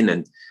walk in,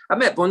 and I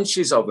met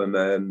bunches of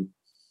them.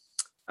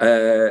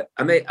 I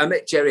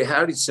met Jerry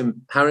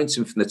Harrington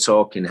from the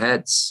Talking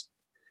Heads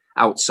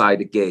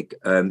outside a gig.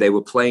 They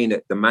were playing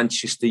at the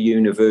Manchester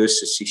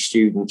University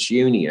Students'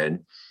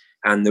 Union,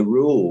 and the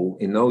rule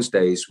in those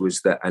days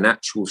was that an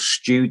actual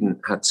student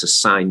had to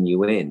sign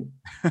you in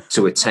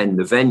to attend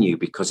the venue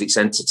because it's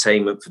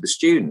entertainment for the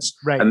students.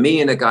 Right. And me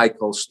and a guy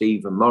called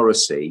Stephen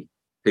Morrissey,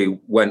 who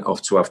went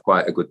off to have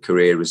quite a good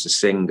career as a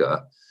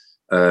singer,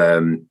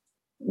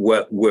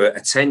 were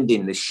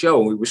attending the show.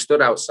 We were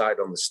stood outside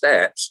on the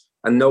steps,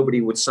 and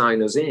nobody would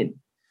sign us in.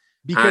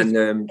 Because,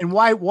 and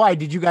why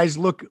did you guys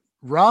look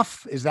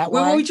rough? Is that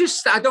why? Well,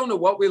 I don't know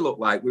what we looked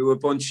like. We were a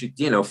bunch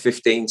of,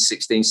 15,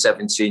 16,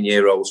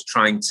 17-year-olds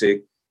trying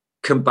to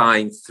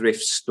combine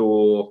thrift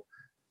store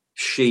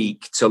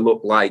chic to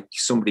look like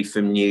somebody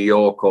from New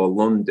York or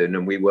London.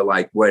 And we were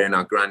like wearing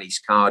our granny's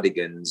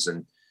cardigans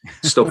and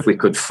stuff we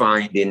could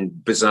find in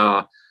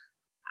bizarre.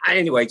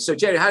 Anyway, so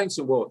Jerry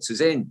Harrington walked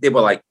us in. They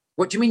were like,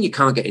 "What do you mean you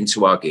can't get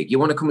into our gig? You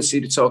want to come and see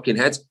the Talking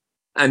Heads?"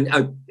 And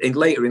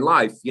later in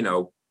life,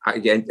 I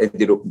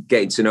ended up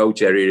getting to know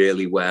Jerry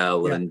really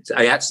well. Yeah. And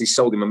I actually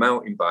sold him a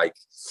mountain bike.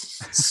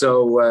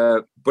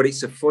 So, but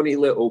it's a funny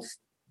little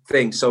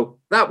thing. So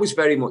that was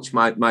very much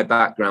my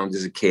background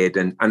as a kid.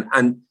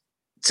 And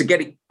to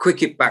get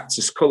it back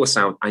to Colour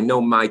Sound, I know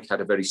Mike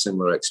had a very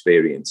similar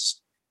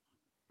experience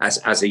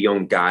as a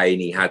young guy,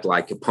 and he had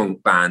like a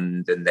punk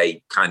band, and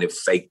they kind of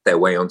faked their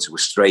way onto a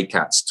Stray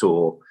Cats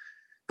tour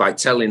by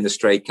telling the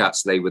Stray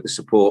Cats they were the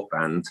support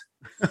band.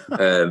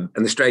 And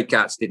the Stray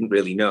Cats didn't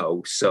really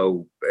know.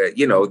 So,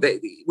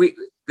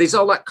 there's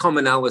all that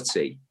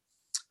commonality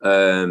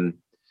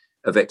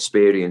of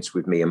experience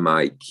with me and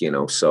Mike,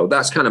 so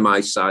that's kind of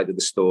my side of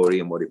the story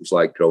and what it was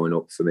like growing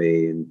up for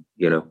me and,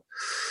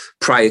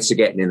 prior to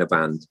getting in a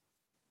band.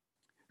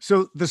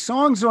 So the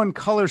songs on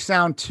Colour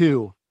Sound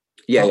 2,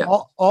 yeah.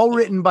 All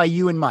written by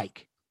you and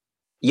Mike.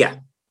 Yeah.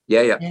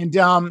 And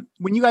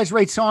when you guys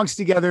write songs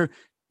together,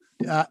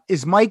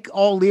 is Mike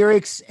all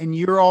lyrics and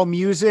you're all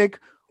music?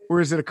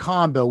 Or is it a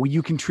combo? Will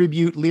you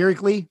contribute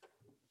lyrically?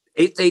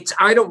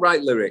 I don't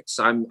write lyrics.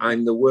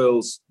 I'm the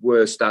world's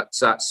worst.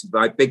 That's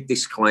my big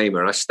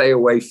disclaimer. I stay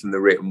away from the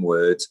written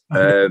word.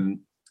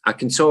 I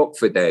can talk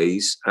for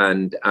days,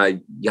 and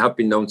you have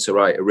been known to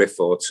write a riff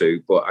or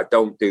two, but I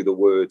don't do the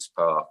words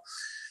part.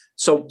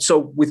 So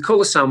with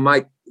Colour Sound,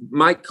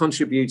 Mike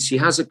contributes. He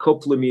has a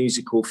couple of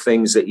musical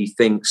things that he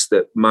thinks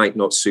that might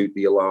not suit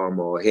the Alarm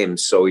or him.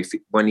 So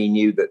when he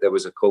knew that there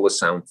was a Colour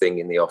Sound thing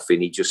in the offing,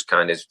 he just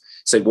kind of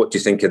said, "What do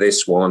you think of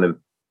this one?"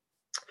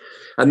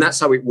 And that's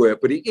how it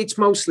worked. But it's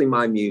mostly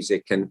my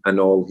music and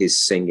all his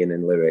singing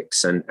and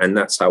lyrics. And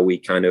that's how we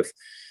kind of,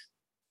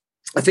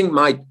 I think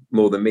Mike,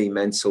 more than me,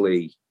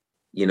 mentally,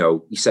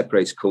 he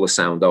separates Colour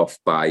Sound off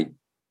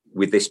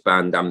with this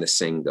band, I'm the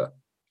singer.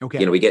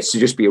 Okay. He gets to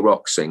just be a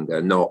rock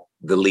singer, not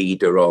the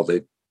leader or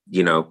the,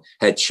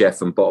 head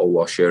chef and bottle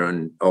washer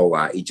and all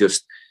that.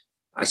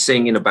 I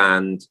sing in a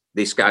band.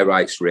 This guy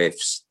writes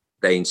riffs.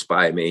 They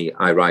inspire me.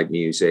 I write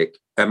music.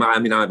 I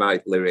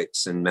write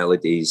lyrics and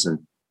melodies, and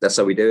that's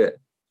how we do it.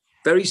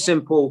 Very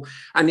simple.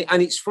 And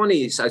it's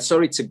funny. I'm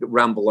sorry to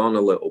ramble on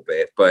a little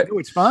bit, but no,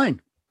 it's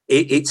fine.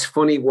 It's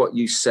funny what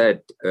you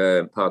said.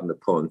 Pardon the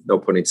pun. No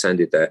pun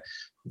intended there.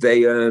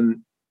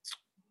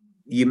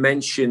 You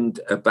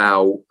mentioned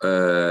about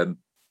the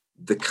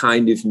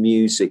kind of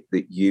music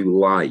that you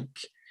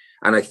like.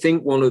 And I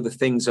think one of the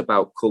things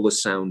about Colour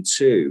Sound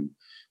 2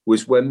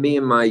 was when me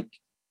and Mike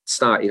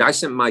started, I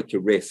sent Mike a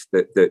riff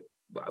that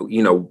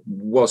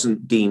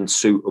wasn't deemed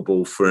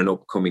suitable for an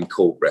upcoming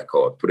cult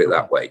record, put it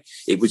that way.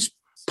 It was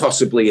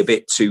possibly a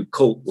bit too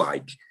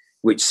cult-like,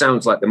 which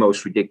sounds like the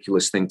most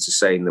ridiculous thing to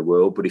say in the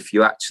world. But if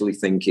you actually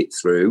think it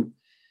through,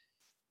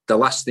 the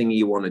last thing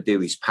you want to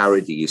do is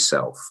parody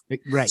yourself.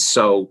 Right.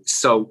 So,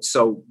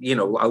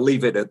 I'll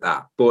leave it at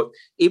that. But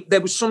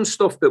there was some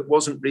stuff that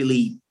wasn't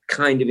really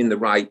kind of in the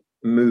right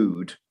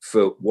mood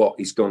for what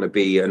is going to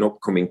be an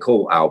upcoming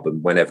cult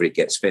album whenever it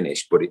gets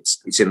finished, but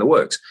it's in the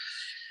works.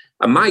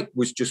 And Mike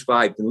was just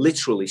vibed and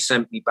literally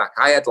sent me back.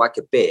 I had like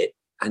a bit,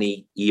 and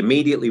he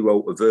immediately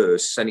wrote a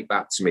verse, sent it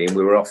back to me, and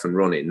we were off and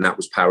running. And that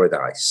was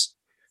Paradise.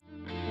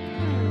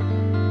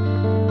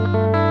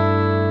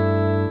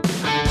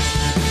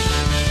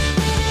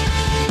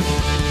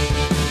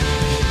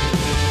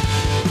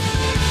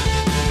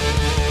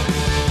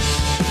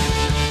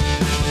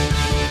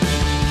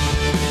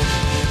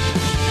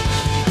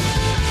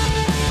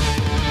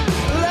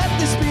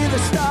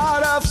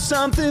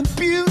 Something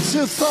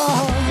beautiful,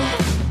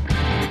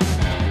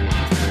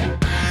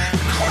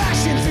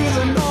 crashing through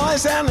the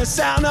noise and the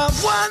sound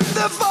of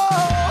wonderful.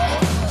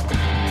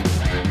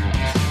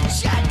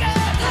 Check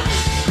it.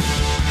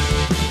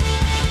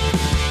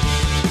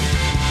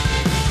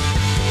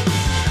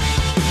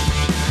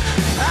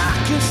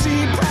 I can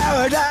see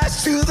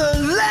paradise to the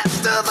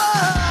left of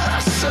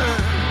us,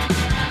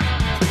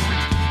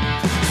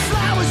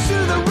 flowers to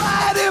the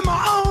right in my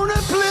own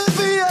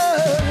oblivion.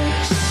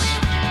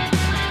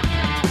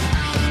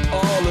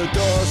 All the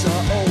doors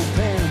are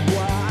open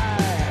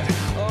wide.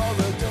 All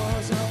the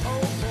doors are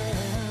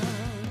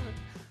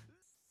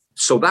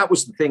So that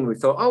was the thing. We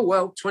thought, oh,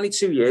 well,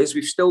 22 years,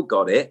 we've still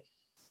got it.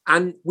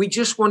 And we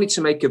just wanted to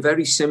make a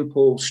very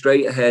simple,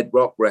 straight-ahead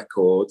rock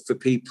record for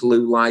people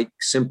who like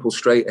simple,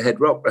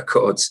 straight-ahead rock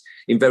records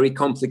in very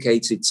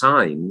complicated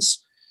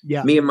times.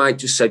 Yeah. Me and Mike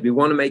just said, we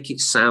want to make it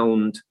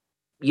sound,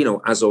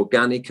 as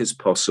organic as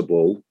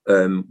possible,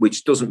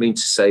 which doesn't mean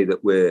to say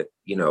that we're,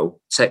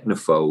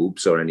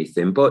 technophobes or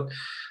anything. But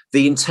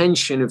the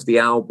intention of the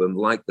album,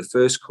 like the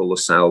first Colour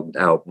Sound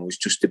album, was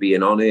just to be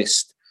an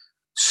honest,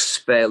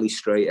 fairly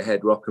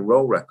straight-ahead rock and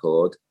roll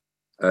record.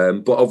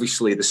 But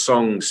obviously the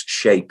songs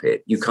shape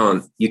it. You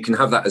can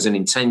have that as an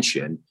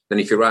intention. Then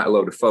if you write a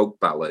load of folk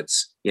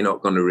ballads, you're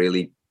not going to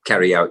really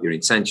carry out your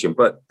intention.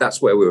 But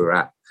that's where we were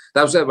at.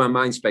 That was where my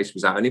mind space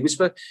was at. And it was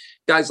for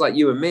guys like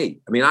you and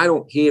me. I mean, I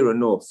don't hear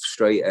enough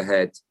straight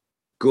ahead,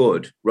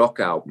 good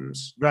rock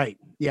albums. Right.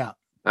 Yeah.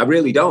 I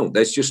really don't.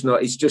 There's just not,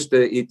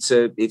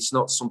 it's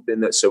not something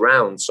that's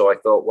around. So I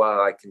thought,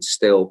 well, I can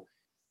still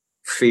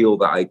feel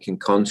that I can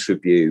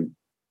contribute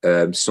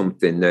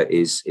something that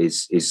is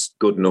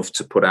good enough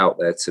to put out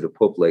there to the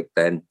public.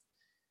 Then,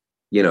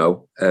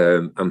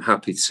 I'm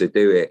happy to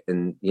do it.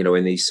 And,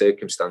 in these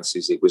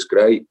circumstances, it was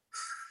great.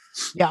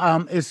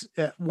 Yeah, it's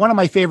one of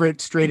my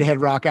favorite straight ahead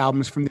rock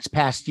albums from this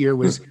past year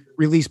was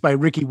released by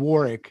Ricky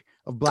Warwick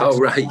of Black. Oh,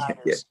 right.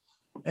 Yeah.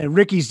 And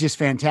Ricky's just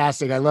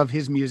fantastic. I love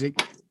his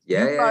music.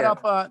 You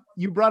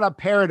brought up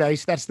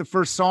Paradise. That's the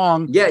first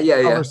song.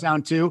 Yeah.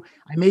 Sound too.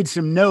 I made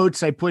some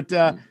notes. I put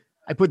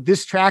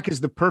this track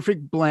as the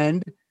perfect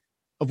blend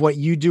of what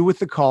you do with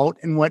the Cult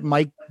and what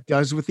Mike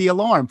does with the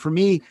Alarm. For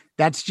me,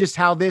 that's just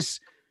how this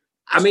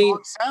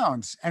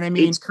sounds. And I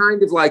mean, it's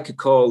kind of like a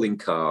calling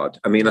card.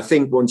 I mean, I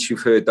think once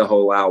you've heard the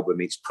whole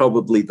album, it's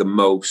probably the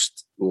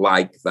most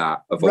like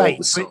that of all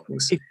the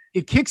songs.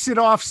 It kicks it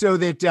off so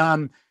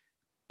that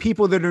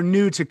people that are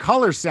new to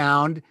Colour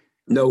Sound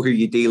know who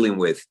you're dealing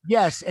with.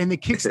 Yes, and it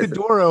kicks the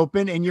door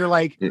open, and you're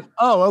like,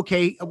 "Oh,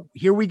 okay,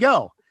 here we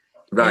go."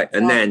 Right,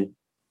 and then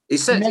it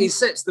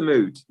sets the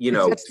mood. It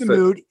sets the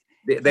mood.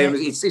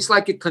 It's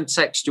like a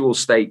contextual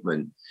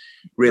statement.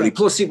 Really. Right.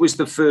 Plus, it was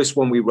the first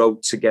one we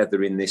wrote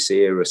together in this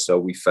era, so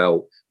we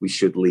felt we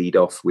should lead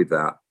off with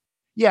that.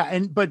 Yeah,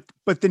 but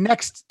the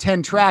next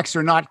 10 tracks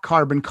are not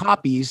carbon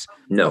copies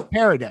of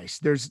Paradise.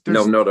 There's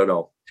no, not at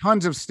all.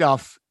 Tons of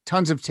stuff,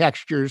 tons of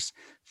textures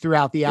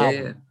throughout the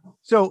album. Yeah.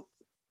 So,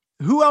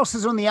 who else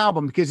is on the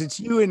album? Because it's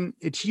you and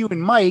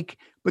Mike,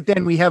 but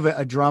then we have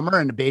a drummer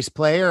and a bass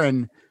player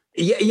and.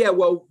 Yeah.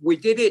 Well, we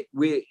did it.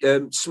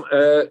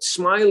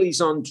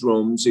 Smiley's on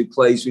drums, who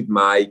plays with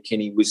Mike,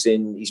 and years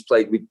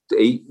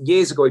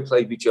ago. He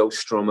played with Joe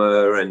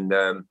Strummer,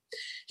 and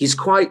he's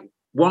quite.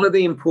 One of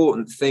the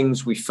important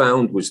things we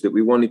found was that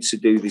we wanted to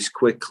do this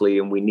quickly,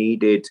 and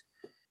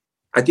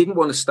I didn't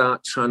want to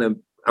start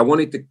I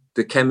wanted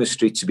the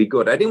chemistry to be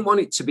good. I didn't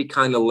want it to be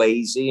kind of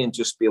lazy and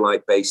just be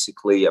like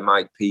basically a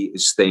Mike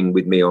Peters thing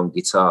with me on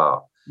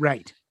guitar.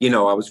 Right.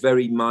 I was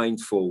very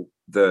mindful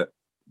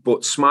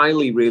but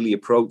Smiley really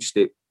approached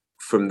it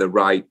from the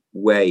right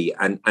way.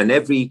 And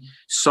every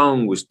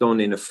song was done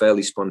in a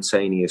fairly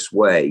spontaneous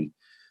way,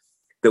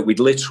 that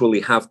we'd literally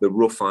have the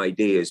rough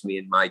ideas. Me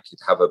and Mike would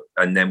have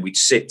and then we'd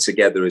sit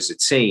together as a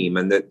team.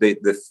 And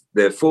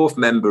the fourth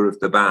member of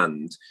the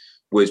band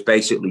was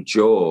basically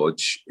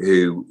George,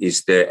 who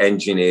is the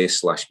engineer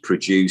 /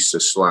 producer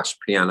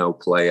 / piano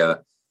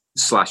player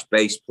 /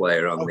 bass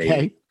player on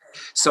me.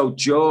 So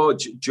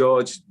George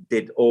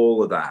did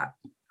all of that.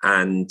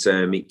 And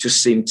it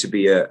just seemed to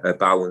be a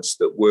balance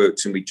that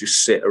worked. And we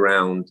just sit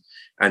around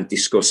and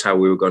discuss how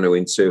we were going to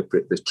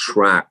interpret the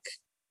track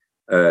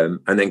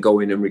and then go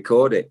in and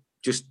record it.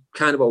 Just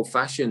kind of old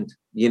fashioned.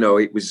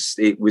 It was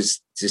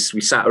just, we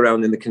sat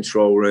around in the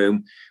control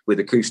room with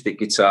acoustic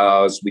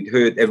guitars.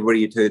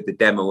 Everybody had heard the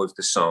demo of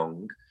the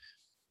song,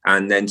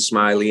 and then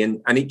Smiley,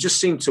 and it just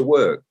seemed to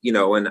work,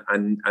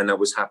 and I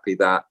was happy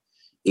that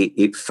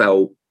it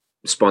felt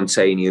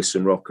spontaneous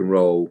and rock and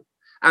roll.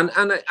 And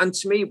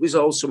to me, it was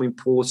also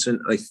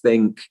important, I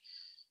think,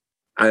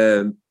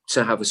 to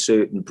have a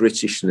certain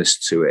Britishness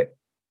to it,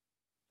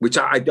 which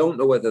I don't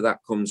know whether that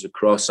comes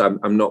across.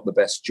 I'm not the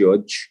best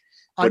judge.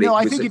 No,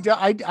 I think it does.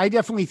 I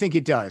definitely think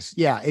it does.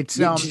 Yeah, it's.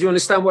 Do you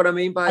understand what I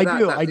mean by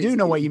that? I do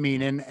know what you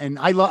mean, and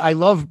I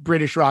love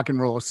British rock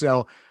and roll.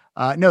 So,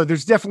 no,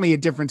 there's definitely a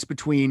difference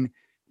between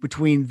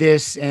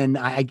this and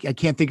I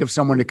can't think of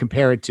someone to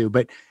compare it to,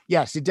 but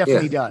yes, it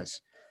definitely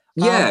does.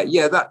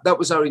 Yeah, that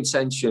was our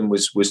intention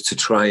was to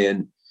try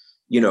and,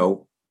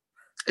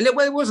 and it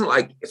wasn't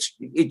like,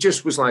 it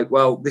just was like,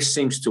 well, this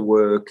seems to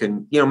work.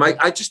 And,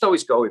 I just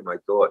always go with my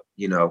gut,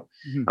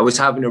 Mm-hmm. I was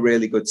having a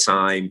really good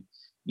time,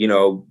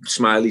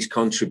 Smiley's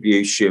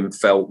contribution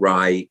felt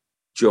right.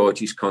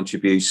 George's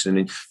contribution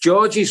and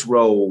George's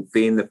role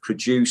being the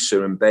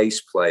producer and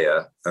bass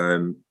player.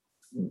 And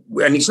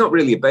he's not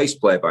really a bass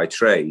player by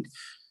trade,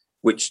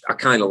 which I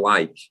kind of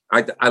like.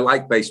 I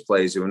like bass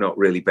players who are not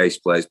really bass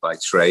players by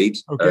trade,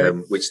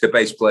 which the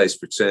bass players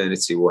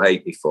fraternity will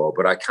hate me for.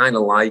 But I kind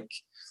of like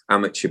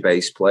amateur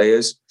bass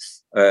players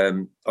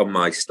on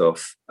my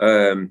stuff.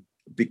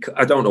 Because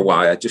I don't know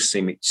why. It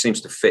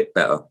seems to fit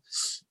better.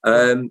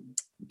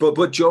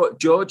 but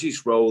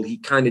George's role, he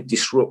kind of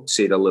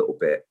disrupted a little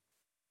bit.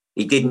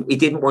 He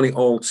didn't want it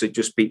all to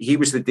just be. He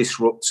was the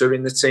disruptor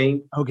in the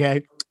team.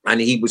 Okay. And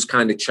he was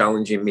kind of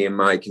challenging me and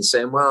Mike and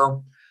saying,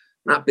 well,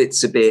 that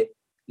bit's a bit,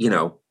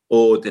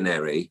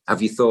 ordinary.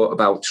 Have you thought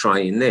about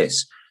trying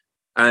this?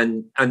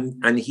 And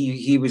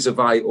he was a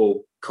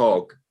vital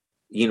cog,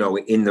 in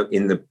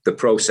the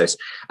process.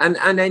 And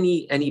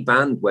any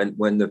band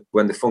when the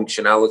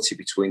functionality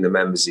between the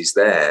members is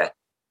there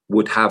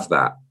would have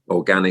that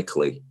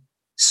organically.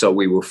 So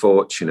we were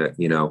fortunate,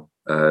 to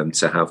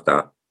have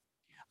that.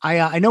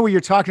 I know what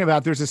you're talking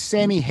about. There's a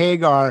Sammy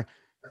Hagar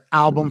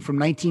album from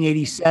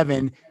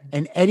 1987,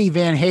 and Eddie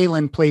Van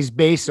Halen plays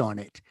bass on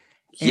it.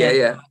 And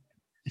yeah.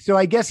 So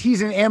I guess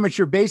he's an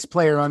amateur bass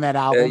player on that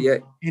album.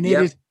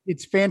 And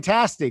it's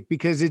fantastic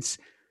because it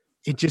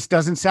just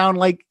doesn't sound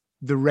like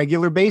the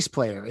regular bass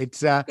player.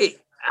 It's no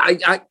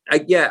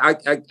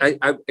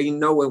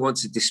one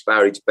wants to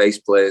disparage bass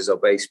players or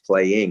bass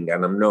playing,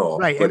 and I'm not.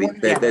 Right.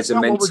 But there's a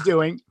what we're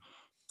doing.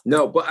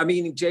 No, but I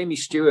mean, Jamie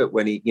Stewart,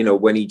 when he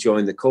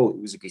joined the Cult,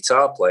 he was a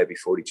guitar player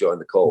before he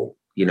joined the Cult.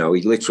 He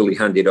literally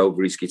handed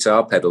over his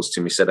guitar pedals to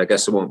me, said, I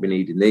guess I won't be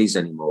needing these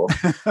anymore.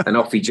 And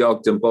off he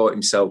jogged and bought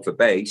himself a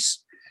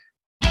bass.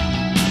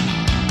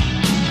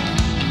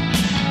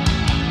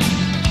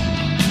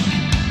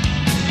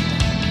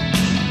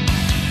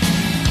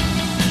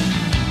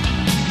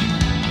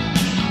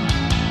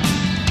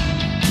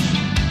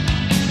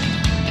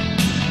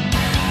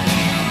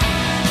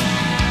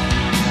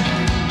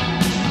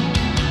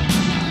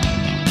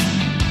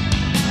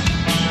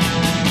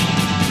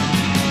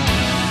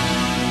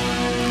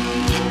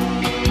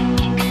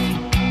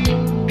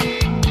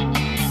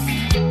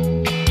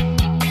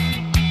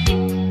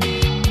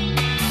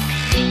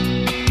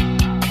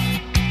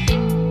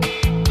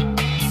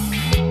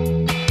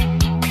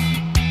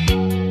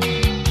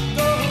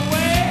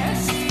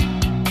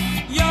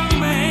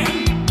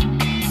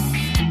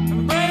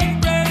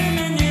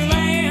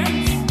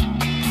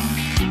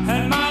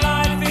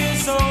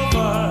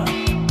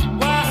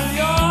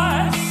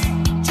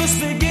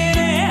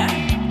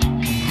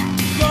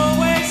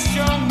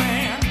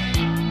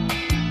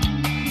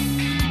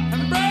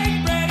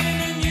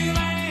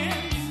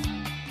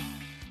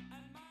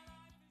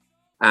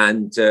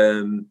 And,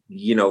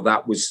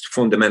 that was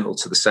fundamental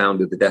to the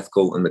sound of the Death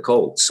Cult and the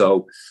Cult.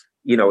 So,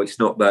 it's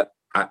not that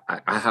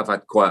I have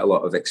had quite a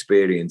lot of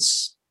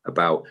experience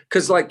about,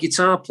 because like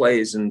guitar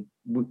players, and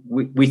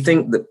we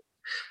think that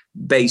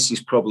bass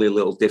is probably a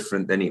little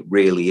different than it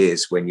really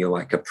is when you're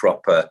like a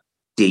proper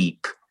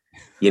deep,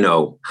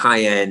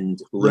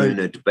 high-end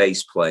learned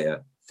bass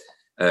player,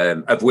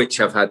 of which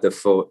I've had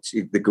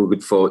the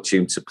good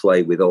fortune to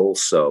play with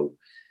also.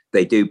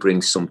 They do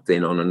bring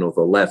something on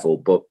another level,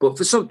 but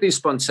for something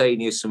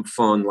spontaneous and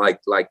fun, like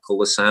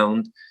Colour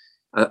Sound,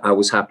 I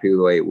was happy with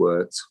the way it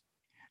worked.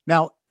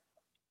 Now,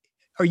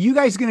 are you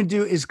guys going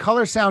to is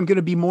Colour Sound going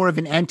to be more of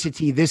an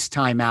entity this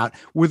time out?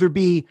 Are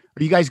you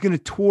guys going to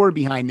tour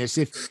behind this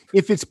if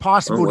it's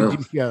possible to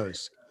do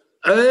shows?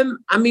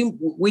 I mean,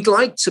 we'd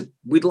like to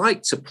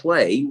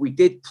play. We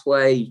did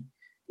play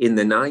in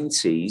the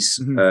 90s.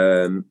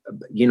 Mm-hmm.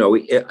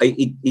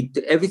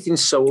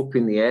 Everything's so up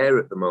in the air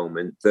at the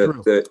moment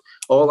that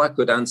all I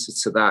could answer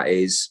to that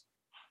is,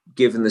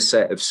 given the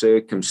set of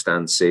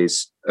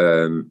circumstances,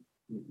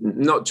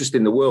 not just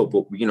in the world,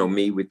 but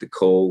me with the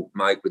Cult,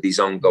 Mike with his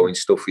ongoing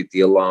stuff with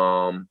the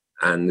Alarm,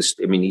 and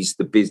he's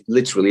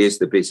literally is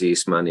the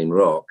busiest man in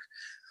rock.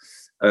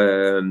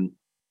 We'd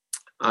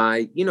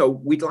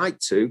like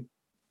to.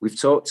 We've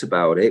talked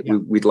about it. Yeah.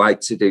 We'd like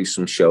to do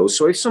some shows.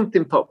 So if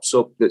something pops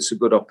up that's a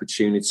good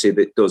opportunity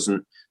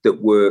that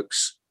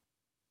works,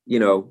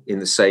 in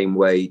the same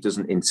way,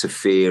 doesn't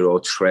interfere or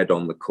tread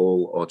on the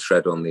Cult or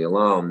tread on the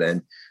Alarm,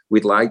 then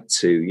we'd like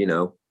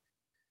to,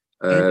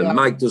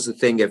 Mike does a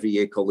thing every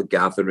year called The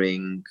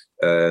Gathering.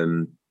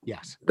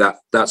 Yes.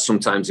 That's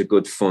sometimes a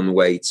good fun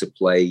way to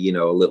play,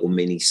 a little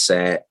mini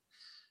set.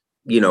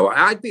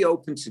 I'd be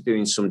open to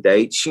doing some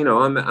dates. I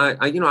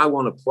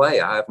want to play.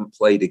 I haven't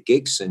played a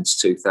gig since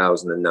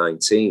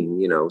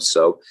 2019.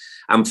 So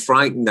I'm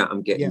frightened that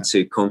I'm getting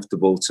too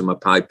comfortable to my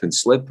pipe and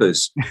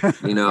slippers.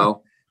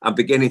 I'm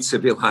beginning to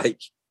be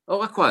like, oh,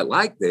 I quite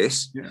like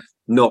this. Yeah.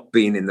 Not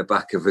being in the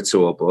back of a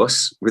tour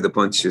bus with a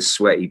bunch of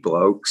sweaty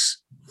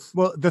blokes.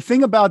 Well, the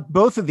thing about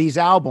both of these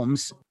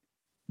albums,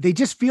 they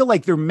just feel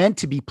like they're meant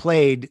to be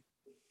played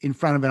in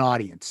front of an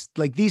audience.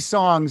 Like these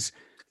songs.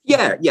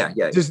 Yeah.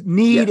 Just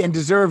need and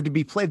deserve to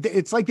be played.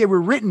 It's like they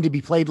were written to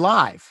be played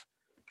live.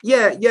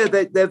 Yeah.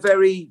 They're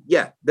very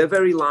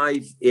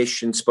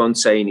live-ish and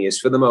spontaneous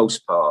for the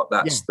most part.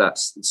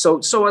 That's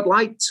so I'd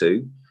like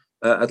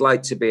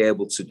to be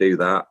able to do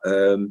that.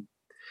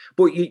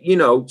 But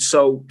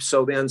so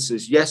the answer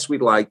is yes,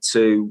 we'd like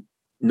to.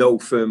 No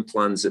firm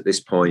plans at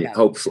this point. Yeah.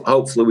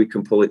 Hopefully we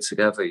can pull it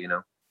together,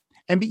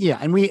 And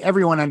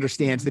everyone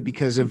understands that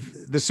because of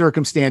the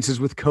circumstances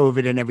with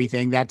COVID and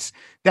everything, that's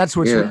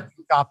what's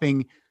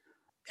stopping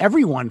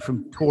everyone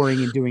from touring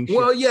and doing shit.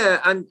 Well,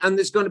 yeah, and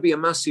there's going to be a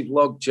massive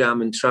log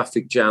jam and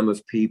traffic jam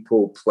of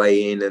people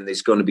playing, and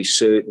there's going to be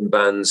certain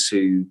bands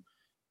who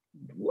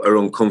are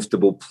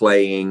uncomfortable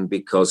playing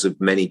because of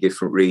many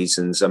different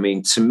reasons. I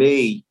mean, to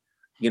me,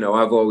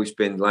 I've always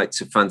been like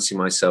to fancy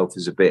myself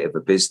as a bit of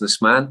a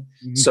businessman.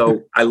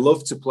 So I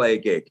love to play a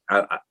gig.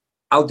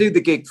 I'll do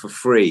the gig for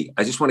free.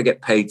 I just want to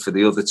get paid for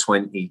the other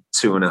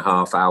 22 and a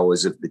half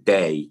hours of the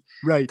day.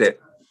 Right. That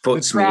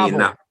puts me in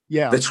that,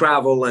 the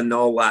travel and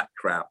all that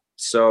crap.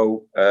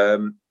 So,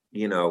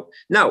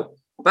 now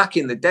back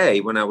in the day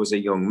when I was a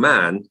young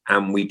man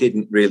and we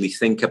didn't really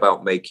think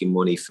about making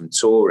money from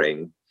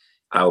touring,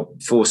 our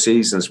 4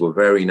 seasons were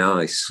very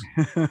nice.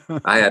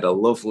 I had a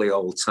lovely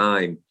old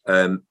time.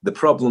 The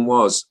problem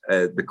was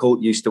the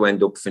Cult used to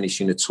end up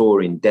finishing a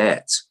tour in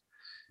debt.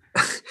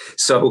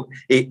 So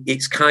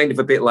it's kind of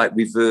a bit like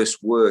reverse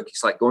work.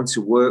 It's like going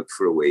to work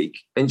for a week,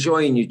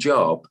 enjoying your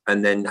job,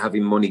 and then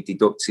having money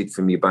deducted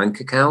from your bank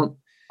account.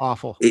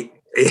 Awful.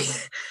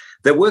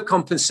 There were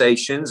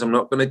compensations. I'm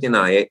not going to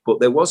deny it. But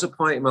there was a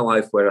point in my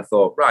life where I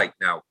thought, right,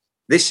 now,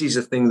 this is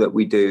a thing that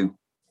we do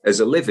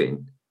as a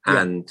living.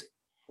 Yeah. And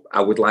I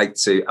would like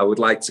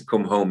to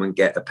come home and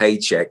get a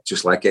paycheck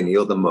just like any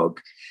other mug.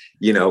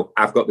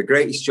 I've got the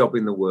greatest job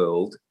in the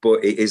world,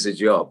 but it is a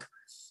job.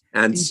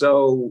 And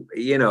so,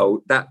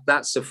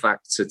 that's a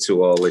factor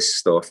to all this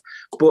stuff.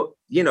 But,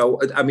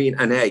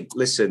 hey,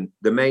 listen,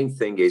 the main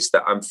thing is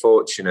that I'm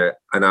fortunate,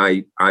 and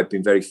I've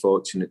been very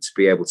fortunate to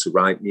be able to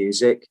write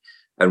music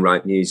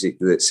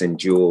that's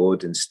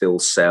endured and still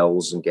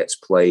sells and gets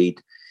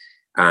played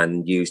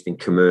and used in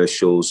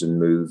commercials and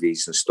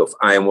movies and stuff.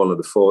 I am one of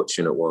the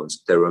fortunate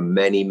ones. There are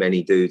many,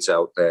 many dudes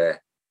out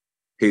there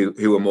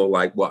who are more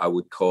like what I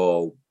would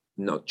call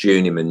not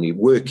journeyman,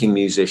 working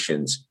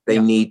musicians. They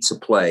need to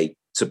play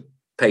to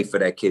pay for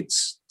their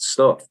kids'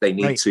 stuff. They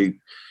need to,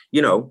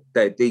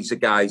 these are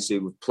guys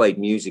who have played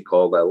music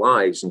all their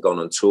lives and gone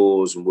on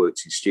tours and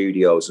worked in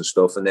studios and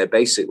stuff, and they're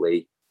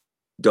basically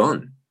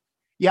done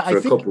for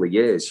a couple of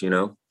years,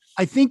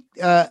 I think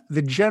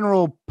the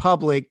general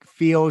public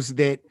feels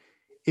that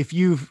if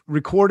you've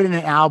recorded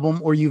an album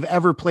or you've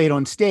ever played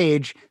on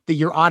stage, that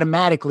you're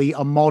automatically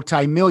a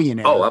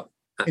multimillionaire. Oh,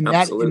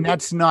 absolutely. And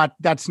that's not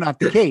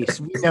the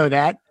case. We know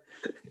that.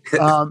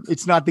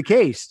 It's not the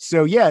case.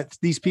 So yeah,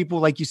 these people,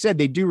 like you said,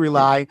 they do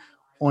rely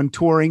on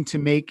touring to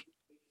make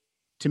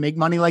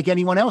money like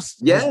anyone else.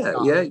 Yeah.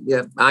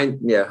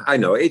 I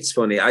know. It's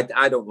funny.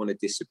 I don't want to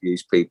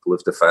disabuse people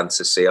of the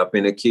fantasy. I've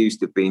been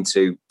accused of being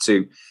too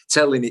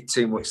telling it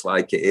too much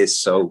like it is.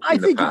 So I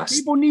think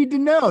people need to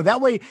know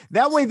that way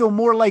they'll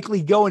more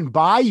likely go and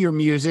buy your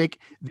music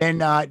than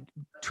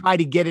try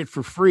to get it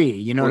for free.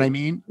 You know what I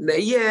mean?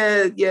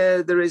 Yeah,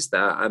 there is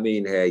that. I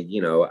mean, hey,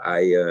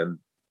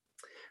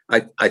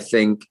 I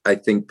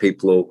think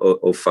people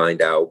will find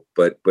out,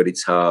 but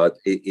it's hard.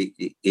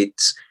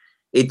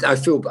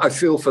 I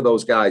feel for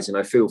those guys, and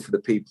I feel for the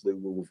people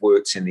who have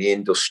worked in the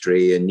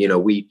industry. And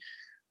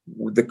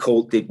the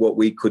Cult did what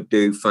we could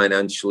do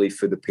financially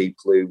for the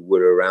people who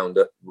were around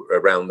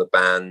the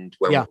band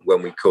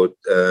when we could,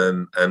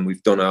 and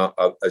we've done our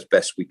as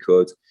best we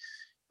could.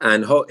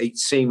 And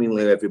it's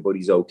seemingly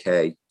everybody's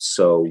okay.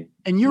 So,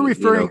 and you're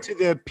referring to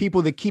the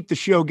people that keep the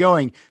show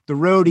going, the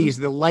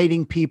roadies, the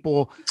lighting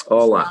people,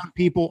 all that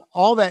people,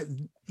 all that.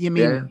 You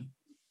mean,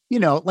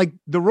 like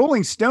the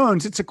Rolling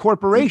Stones, it's a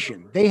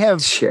corporation. They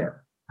have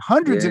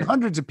hundreds and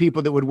hundreds of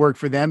people that would work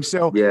for them.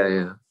 So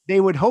they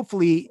would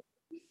hopefully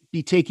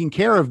be taking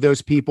care of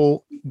those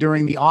people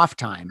during the off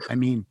time. I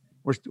mean,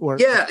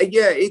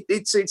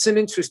 it's an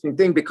interesting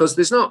thing because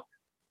there's not,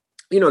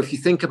 if you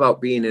think about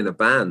being in a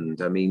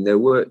band, I mean,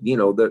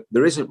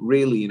 there isn't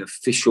really an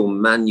official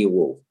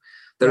manual.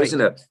 There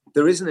isn't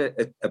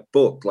a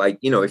book like,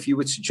 if you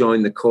were to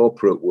join the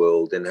corporate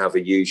world and have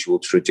a usual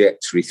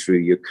trajectory through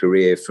your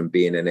career from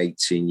being an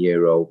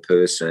 18-year-old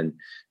person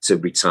to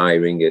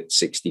retiring at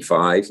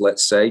 65,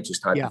 let's say,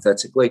 just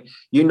hypothetically,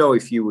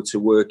 if you were to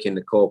work in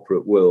the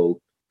corporate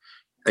world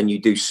and you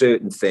do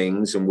certain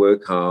things and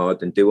work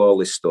hard and do all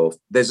this stuff,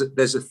 there's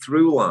a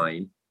through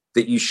line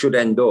that you should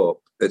end up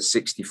at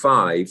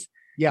 65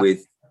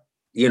 with,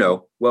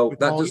 that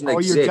doesn't exist.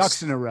 All your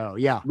ducks in a row.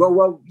 Yeah.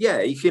 Well, yeah,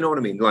 if you know what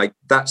I mean, like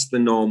that's the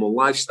normal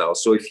lifestyle.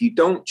 So if you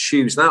don't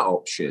choose that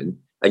option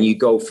and you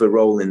go for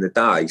rolling the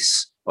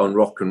dice on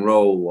rock and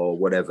roll or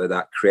whatever,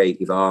 that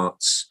creative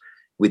arts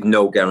with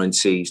no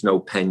guarantees, no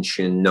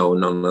pension,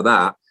 none of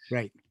that.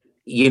 Right.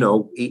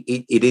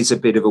 It is a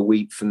bit of a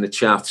weep from the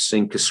chaff,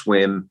 sink or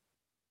swim,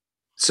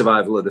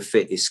 survival of the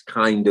fittest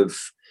kind of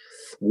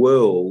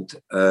world,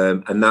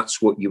 and that's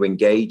what you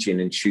engage in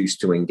and choose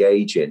to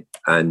engage in.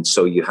 And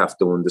so you have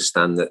to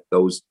understand that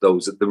those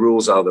the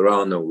rules are there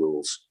are no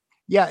rules.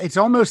 Yeah, it's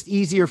almost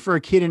easier for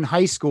a kid in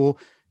high school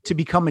to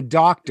become a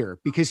doctor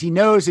because he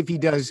knows if he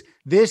does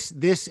this,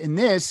 and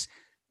this,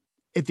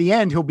 at the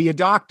end he'll be a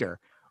doctor.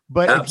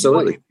 But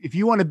absolutely, if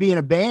you want to be in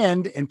a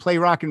band and play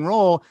rock and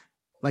roll,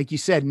 like you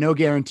said, no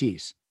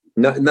guarantees.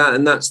 No,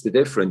 and that's the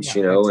difference,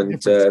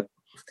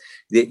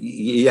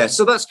 Yeah,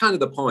 so that's kind of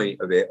the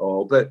point of it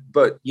all.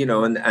 But you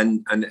know,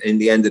 and in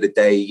the end of the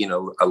day, you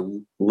know,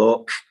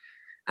 luck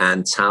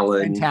and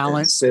talent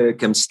and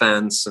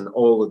circumstance and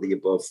all of the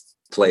above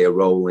play a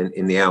role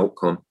in the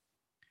outcome.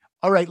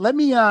 All right, let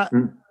me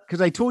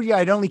because I told you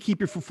I'd only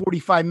keep you for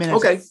 45 minutes.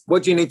 Okay,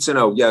 what do you need to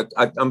know? Yeah,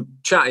 I'm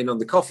chatting on.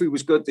 The coffee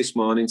was good this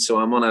morning, so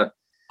I'm on a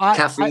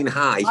caffeine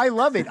high. I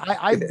love it.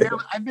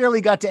 I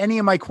barely got to any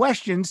of my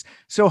questions.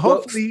 So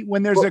hopefully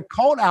when there's a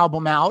cult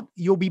album out,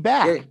 you'll be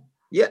back.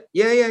 Yeah.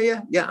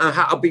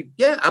 I'll be,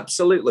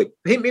 absolutely.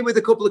 Hit me with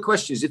a couple of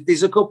questions. If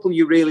there's a couple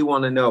you really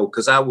want to know,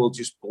 because I will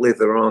just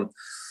blither on.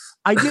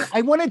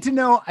 I wanted to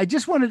know,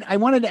 I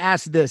wanted to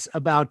ask this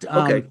about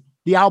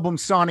the album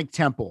Sonic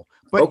Temple,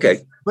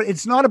 but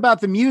it's not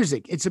about the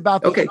music. It's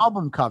about the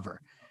album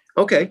cover.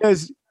 Okay.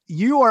 Because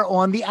you are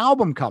on the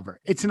album cover.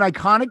 It's an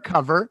iconic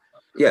cover.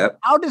 Yeah.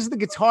 How does the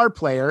guitar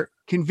player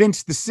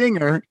convince the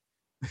singer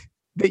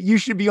that you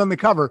should be on the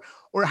cover?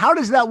 Or how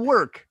does that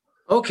work?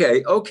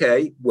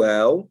 Okay.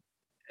 Well,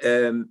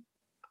 Ian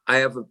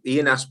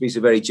Aspie's a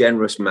very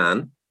generous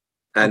man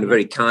and a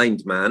very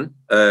kind man.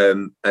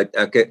 I'm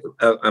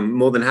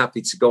more than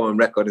happy to go on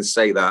record and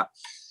say that.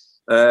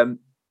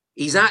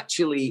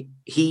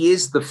 He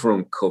is the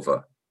front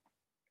cover.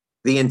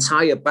 The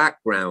entire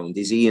background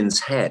is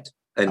Ian's head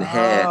and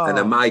hair and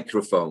a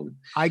microphone.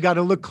 I got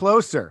to look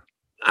closer.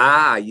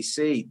 You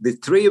see, the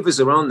three of us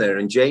are on there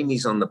and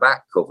Jamie's on the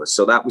back cover.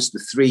 So that was the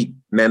three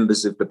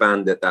members of the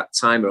band at that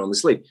time are on the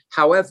sleeve.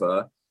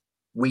 However,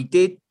 we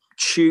did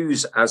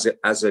choose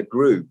as a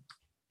group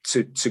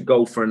to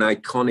go for an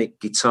iconic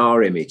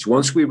guitar image.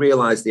 Once we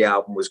realized the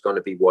album was going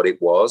to be what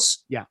it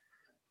was,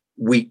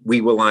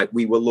 we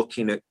were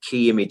looking at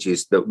key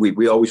images that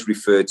we always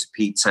referred to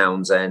Pete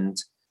Townsend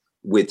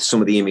with some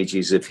of the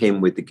images of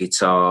him with the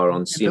guitar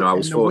on, I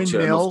was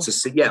fortunate enough to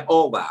see,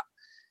 all that.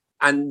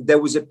 And there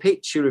was a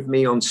picture of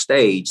me on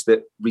stage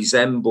that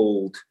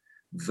resembled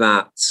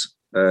that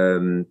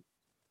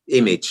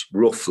image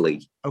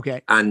roughly.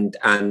 Okay. And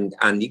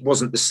it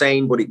wasn't the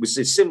same, but it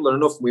was similar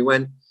enough. We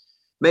went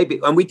maybe,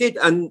 and we did,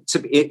 and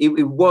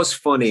it was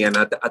funny. And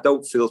I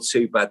don't feel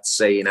too bad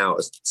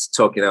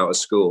talking out of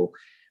school.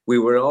 We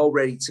were all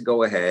ready to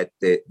go ahead.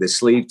 The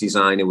sleeve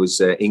designer was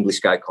an English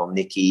guy called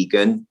Nick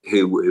Egan,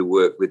 who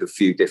worked with a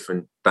few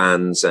different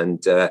bands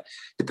and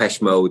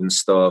Depeche Mode and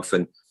stuff.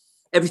 And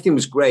everything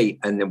was great.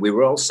 And then we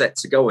were all set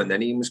to go. And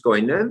then he was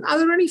going, are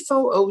there any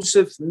photos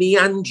of me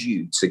and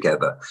you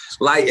together?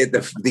 Like at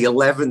the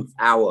 11th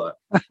hour,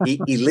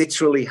 he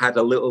literally had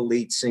a little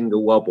lead singer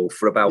wobble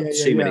for about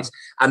 2 minutes.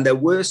 And there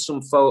were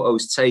some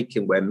photos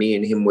taken where me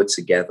and him were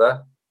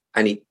together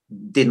and it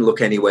didn't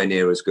look anywhere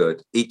near as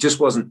good. It just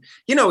wasn't,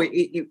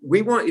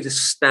 we wanted a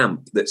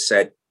stamp that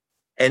said,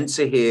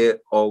 enter here,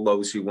 all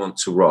those who want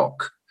to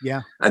rock.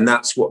 Yeah. And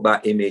that's what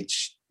that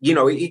image,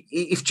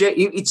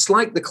 it's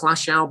like the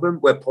Clash album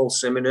where Paul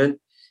Simonon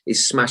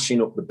is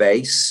smashing up the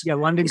bass. Yeah,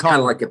 London It's Calling.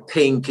 kind of like a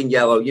pink and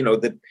yellow.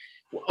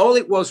 All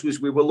it was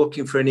we were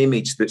looking for an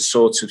image that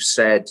sort of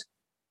said,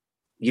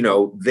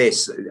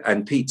 this.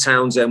 And Pete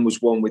Townsend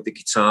was one with the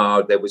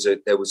guitar. There was a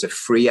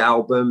Free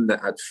album that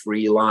had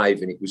Free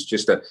live, and it was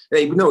just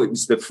it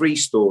was the Free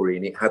story,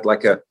 and it had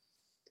like it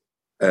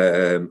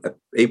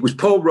was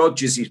Paul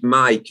Rodgers'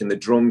 mic and the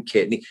drum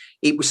kit, and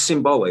it was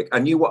symbolic. I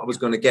knew what I was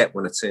going to get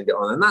when I turned it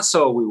on, and that's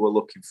all we were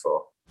looking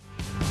for.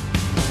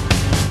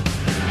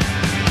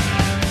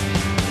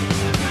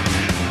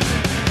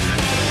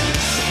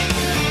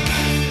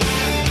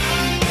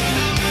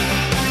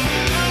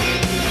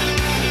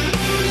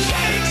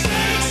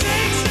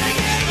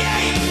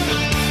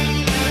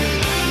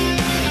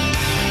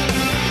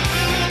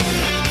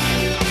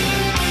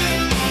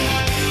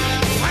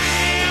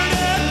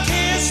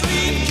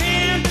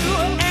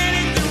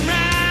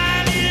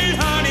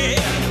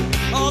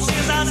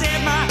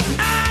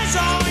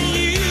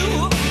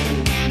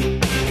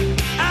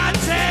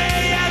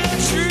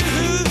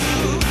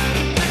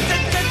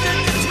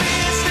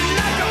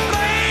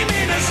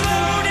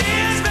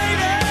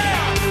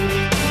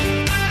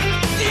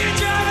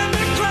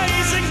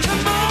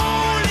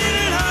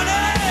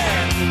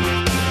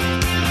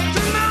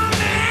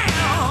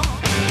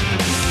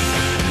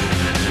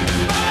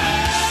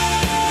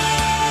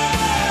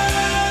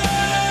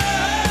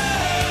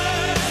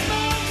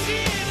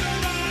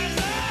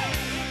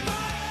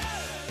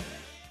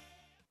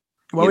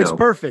 Well, it's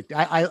perfect.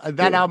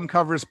 That album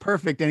cover is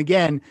perfect. And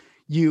again,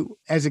 you,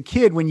 as a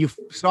kid, when you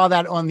saw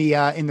that on the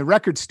in the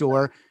record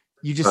store,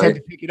 you just had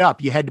to pick it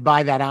up. You had to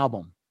buy that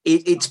album.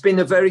 It's been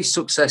a very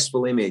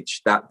successful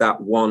image,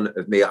 that one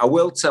of me. I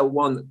will tell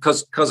one,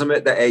 because I'm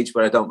at that age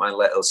where I don't mind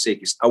little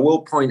secrets. I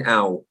will point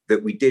out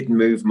that we did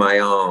move my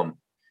arm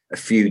a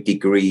few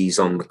degrees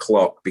on the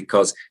clock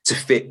because to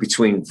fit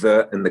between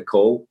the and the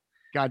call.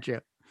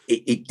 Gotcha.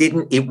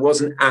 It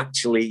wasn't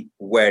actually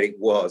where it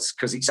was,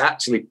 because it's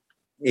actually.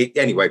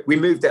 Anyway, we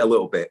moved it a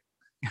little bit.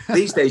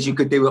 These days you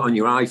could do it on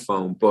your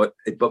iPhone, but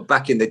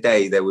back in the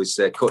day there was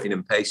cutting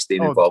and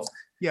pasting involved.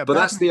 Yeah, but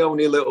that's the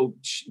only little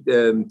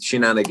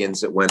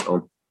shenanigans that went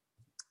on.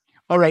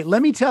 All right,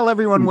 let me tell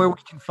everyone where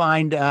we can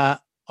find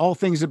all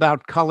things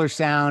about Color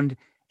Sound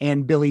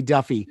and Billy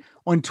Duffy.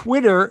 On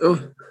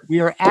Twitter, we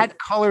are at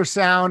Color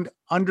Sound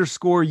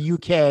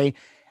 _UK,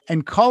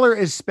 and color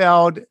is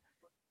spelled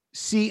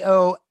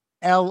COLOUR.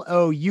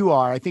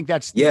 I think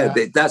that's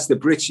that's the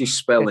British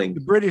spelling.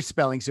 The British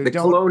spelling. So the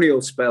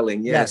colonial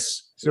spelling,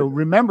 yes. So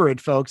remember it,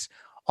 folks.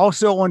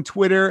 Also on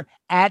Twitter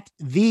at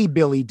the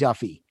Billy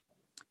Duffy.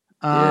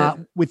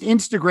 With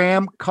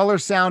Instagram,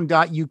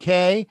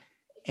 colorsound.uk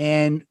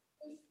and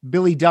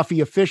Billy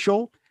Duffy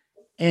official,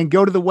 and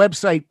go to the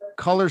website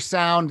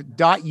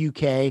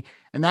colorsound.uk,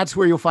 and that's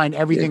where you'll find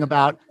everything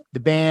about the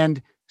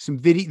band.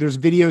 There's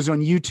videos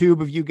on YouTube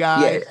of you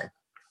guys.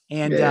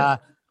 And again,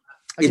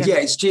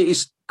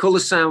 it's Color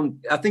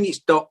Sound. I think it's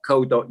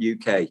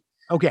 .co.uk.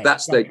 Okay,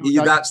 that's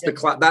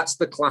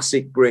the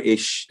classic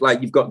British.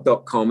 Like you've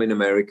got .com in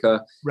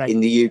America. Right. In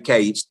the UK,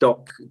 it's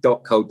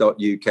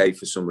 .co.uk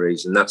for some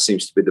reason. That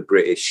seems to be the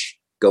British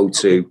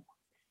go-to. Okay.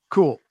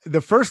 Cool.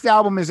 The first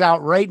album is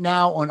out right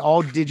now on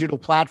all digital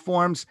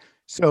platforms.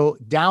 So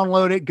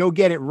download it. Go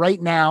get it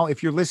right now.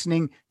 If you're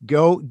listening,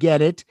 go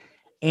get it.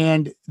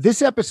 And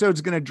this episode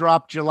is going to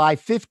drop July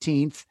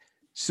 15th.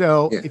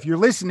 So if you're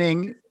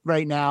listening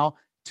right now,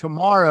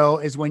 tomorrow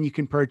is when you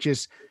can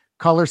purchase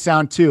Color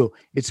Sound 2.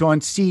 It's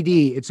on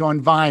CD, it's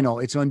on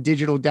vinyl, it's on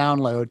digital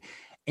download.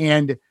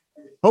 And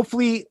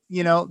hopefully,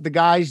 you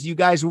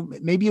guys,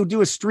 maybe you'll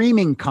do a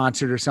streaming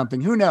concert or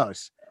something. Who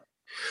knows?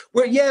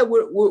 Well, yeah,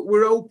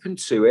 we're open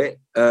to it.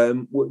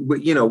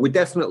 We're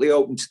definitely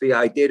open to the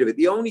idea of it.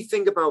 The only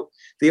thing,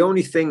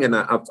 and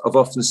I've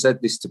often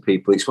said this to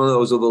people, it's one of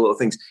those other little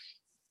things.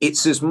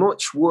 It's as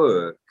much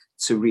work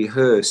to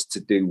rehearse to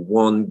do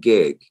one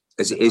gig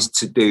as it is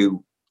to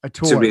do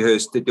to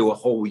rehearse to do a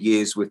whole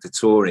year's worth of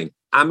touring.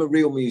 I'm a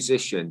real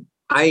musician.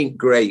 I ain't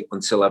great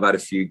until I've had a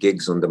few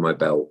gigs under my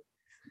belt,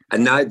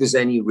 and neither's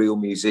any real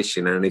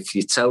musician. And if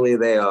you tell you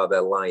they are,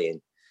 they're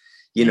lying.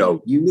 You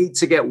need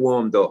to get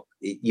warmed up.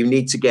 You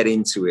need to get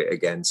into it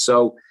again.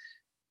 So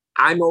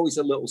I'm always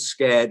a little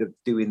scared of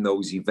doing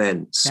those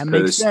events. That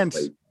makes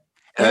sense.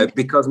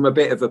 Because I'm a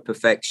bit of a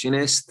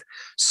perfectionist.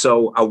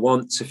 So I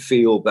want to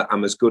feel that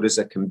I'm as good as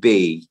I can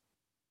be,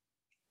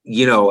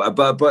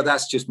 but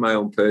that's just my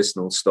own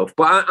personal stuff.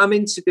 But I'm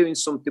into doing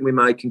something with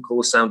Mike and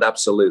Color Sound,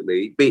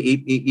 absolutely. But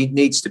it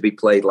needs to be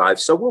played live.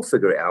 So we'll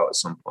figure it out at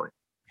some point.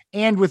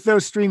 And with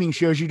those streaming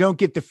shows, you don't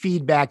get the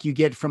feedback you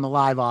get from a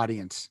live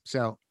audience.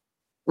 So.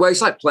 Well,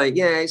 it's like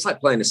playing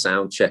a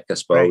sound check, I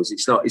suppose.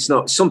 Right. It's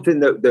not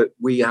something that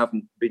we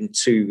haven't been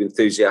too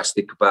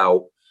enthusiastic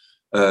about.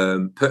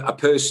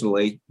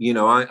 Personally,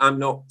 I'm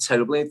not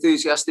terribly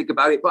enthusiastic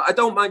about it, but I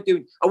don't mind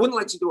I wouldn't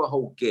like to do a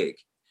whole gig.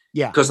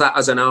 Yeah. Because that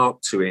has an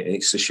arc to it and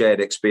it's a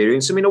shared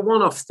experience. I mean, a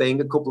one-off thing,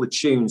 a couple of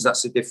tunes,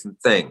 that's a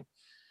different thing.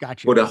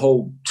 Gotcha. But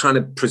trying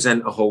to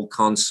present a whole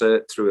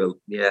concert through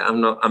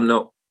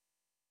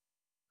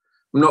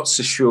I'm not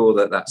so sure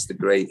that that's the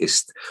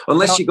greatest.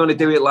 Unless you're going to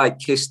do it like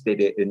Kiss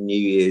did it in New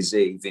Year's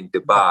Eve in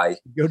Dubai.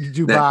 Go to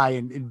Dubai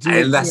and do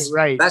it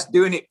right. That's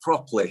doing it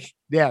properly.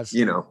 Yes.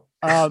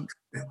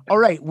 All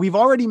right. We've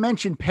already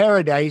mentioned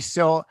Paradise.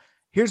 So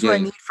here's what I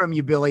need from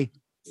you, Billy.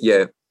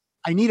 Yeah.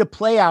 I need a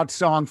play out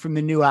song from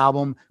the new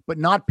album, but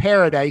not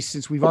Paradise,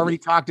 since we've already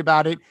talked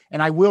about it.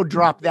 And I will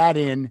drop that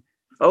in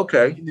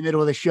the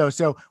middle of the show.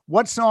 So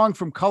what song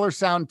from Color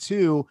Sound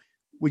 2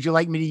 would you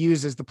like me to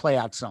use as the play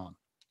out song?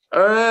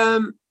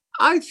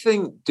 I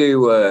think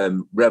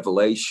do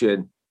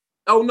Revelation.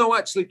 Oh no,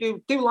 actually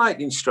do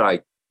Lightning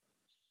Strike.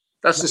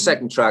 That's the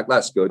second track.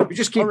 That's good. We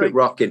just keep it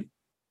rocking.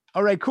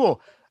 All right,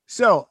 cool.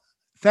 So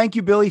thank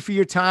you, Billy, for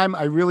your time.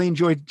 I really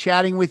enjoyed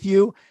chatting with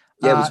you.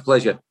 Yeah, it was a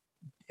pleasure.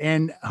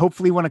 And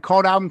hopefully when a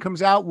called album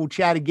comes out, we'll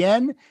chat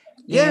again.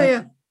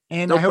 Yeah.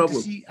 And no I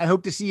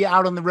hope to see you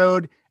out on the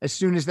road as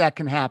soon as that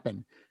can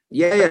happen.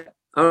 Yeah.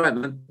 All right,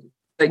 man.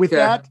 With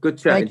that, good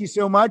chatting. Thank you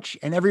so much.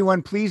 And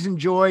everyone, please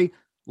enjoy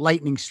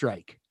Lightning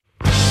Strike.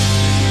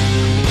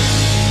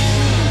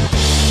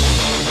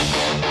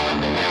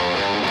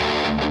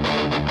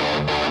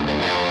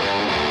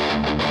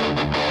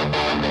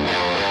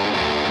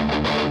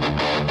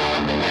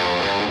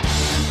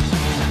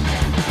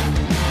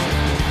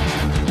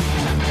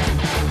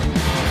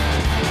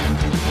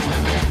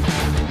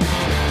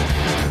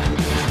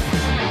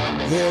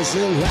 There's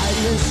a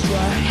lightning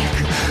strike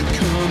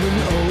coming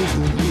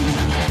over me.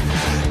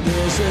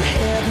 There's a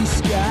heavy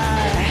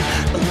sky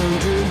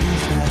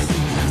underneath my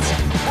feet.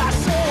 I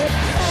said,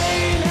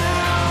 hey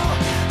now,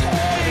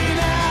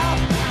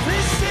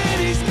 this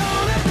city's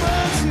gonna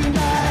burn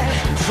tonight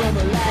from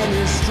a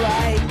lightning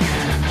strike.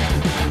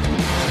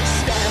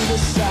 Stand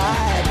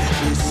aside,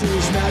 this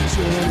is not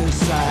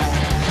genocide.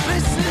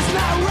 This is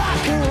not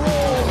rock and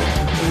roll,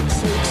 it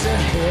takes a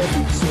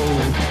heavy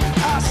toll.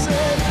 I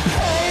said,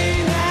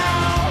 hey now,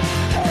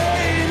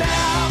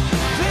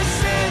 this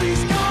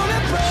city's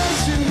gonna burn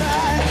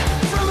tonight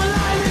from a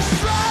lightning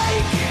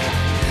strike.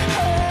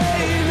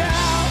 Hey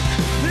now,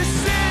 this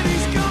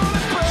city's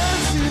gonna burn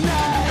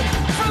tonight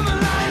from a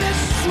lightning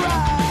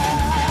strike.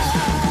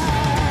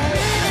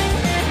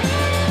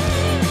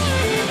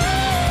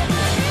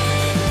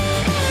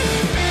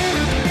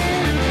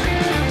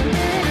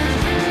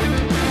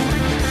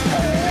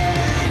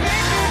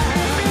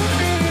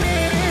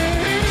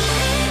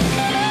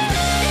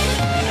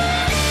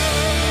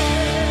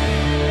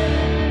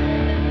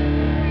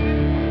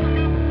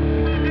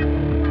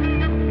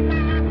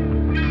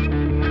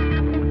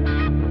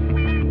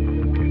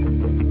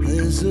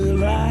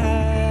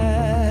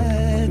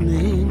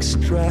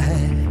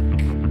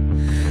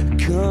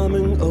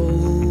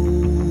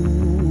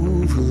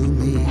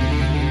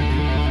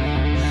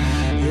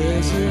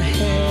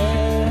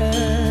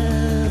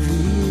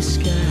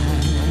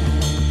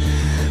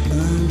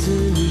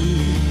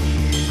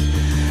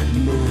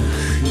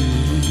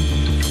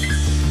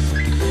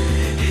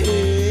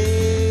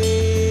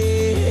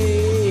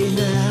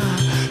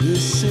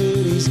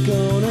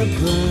 the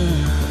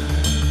blood.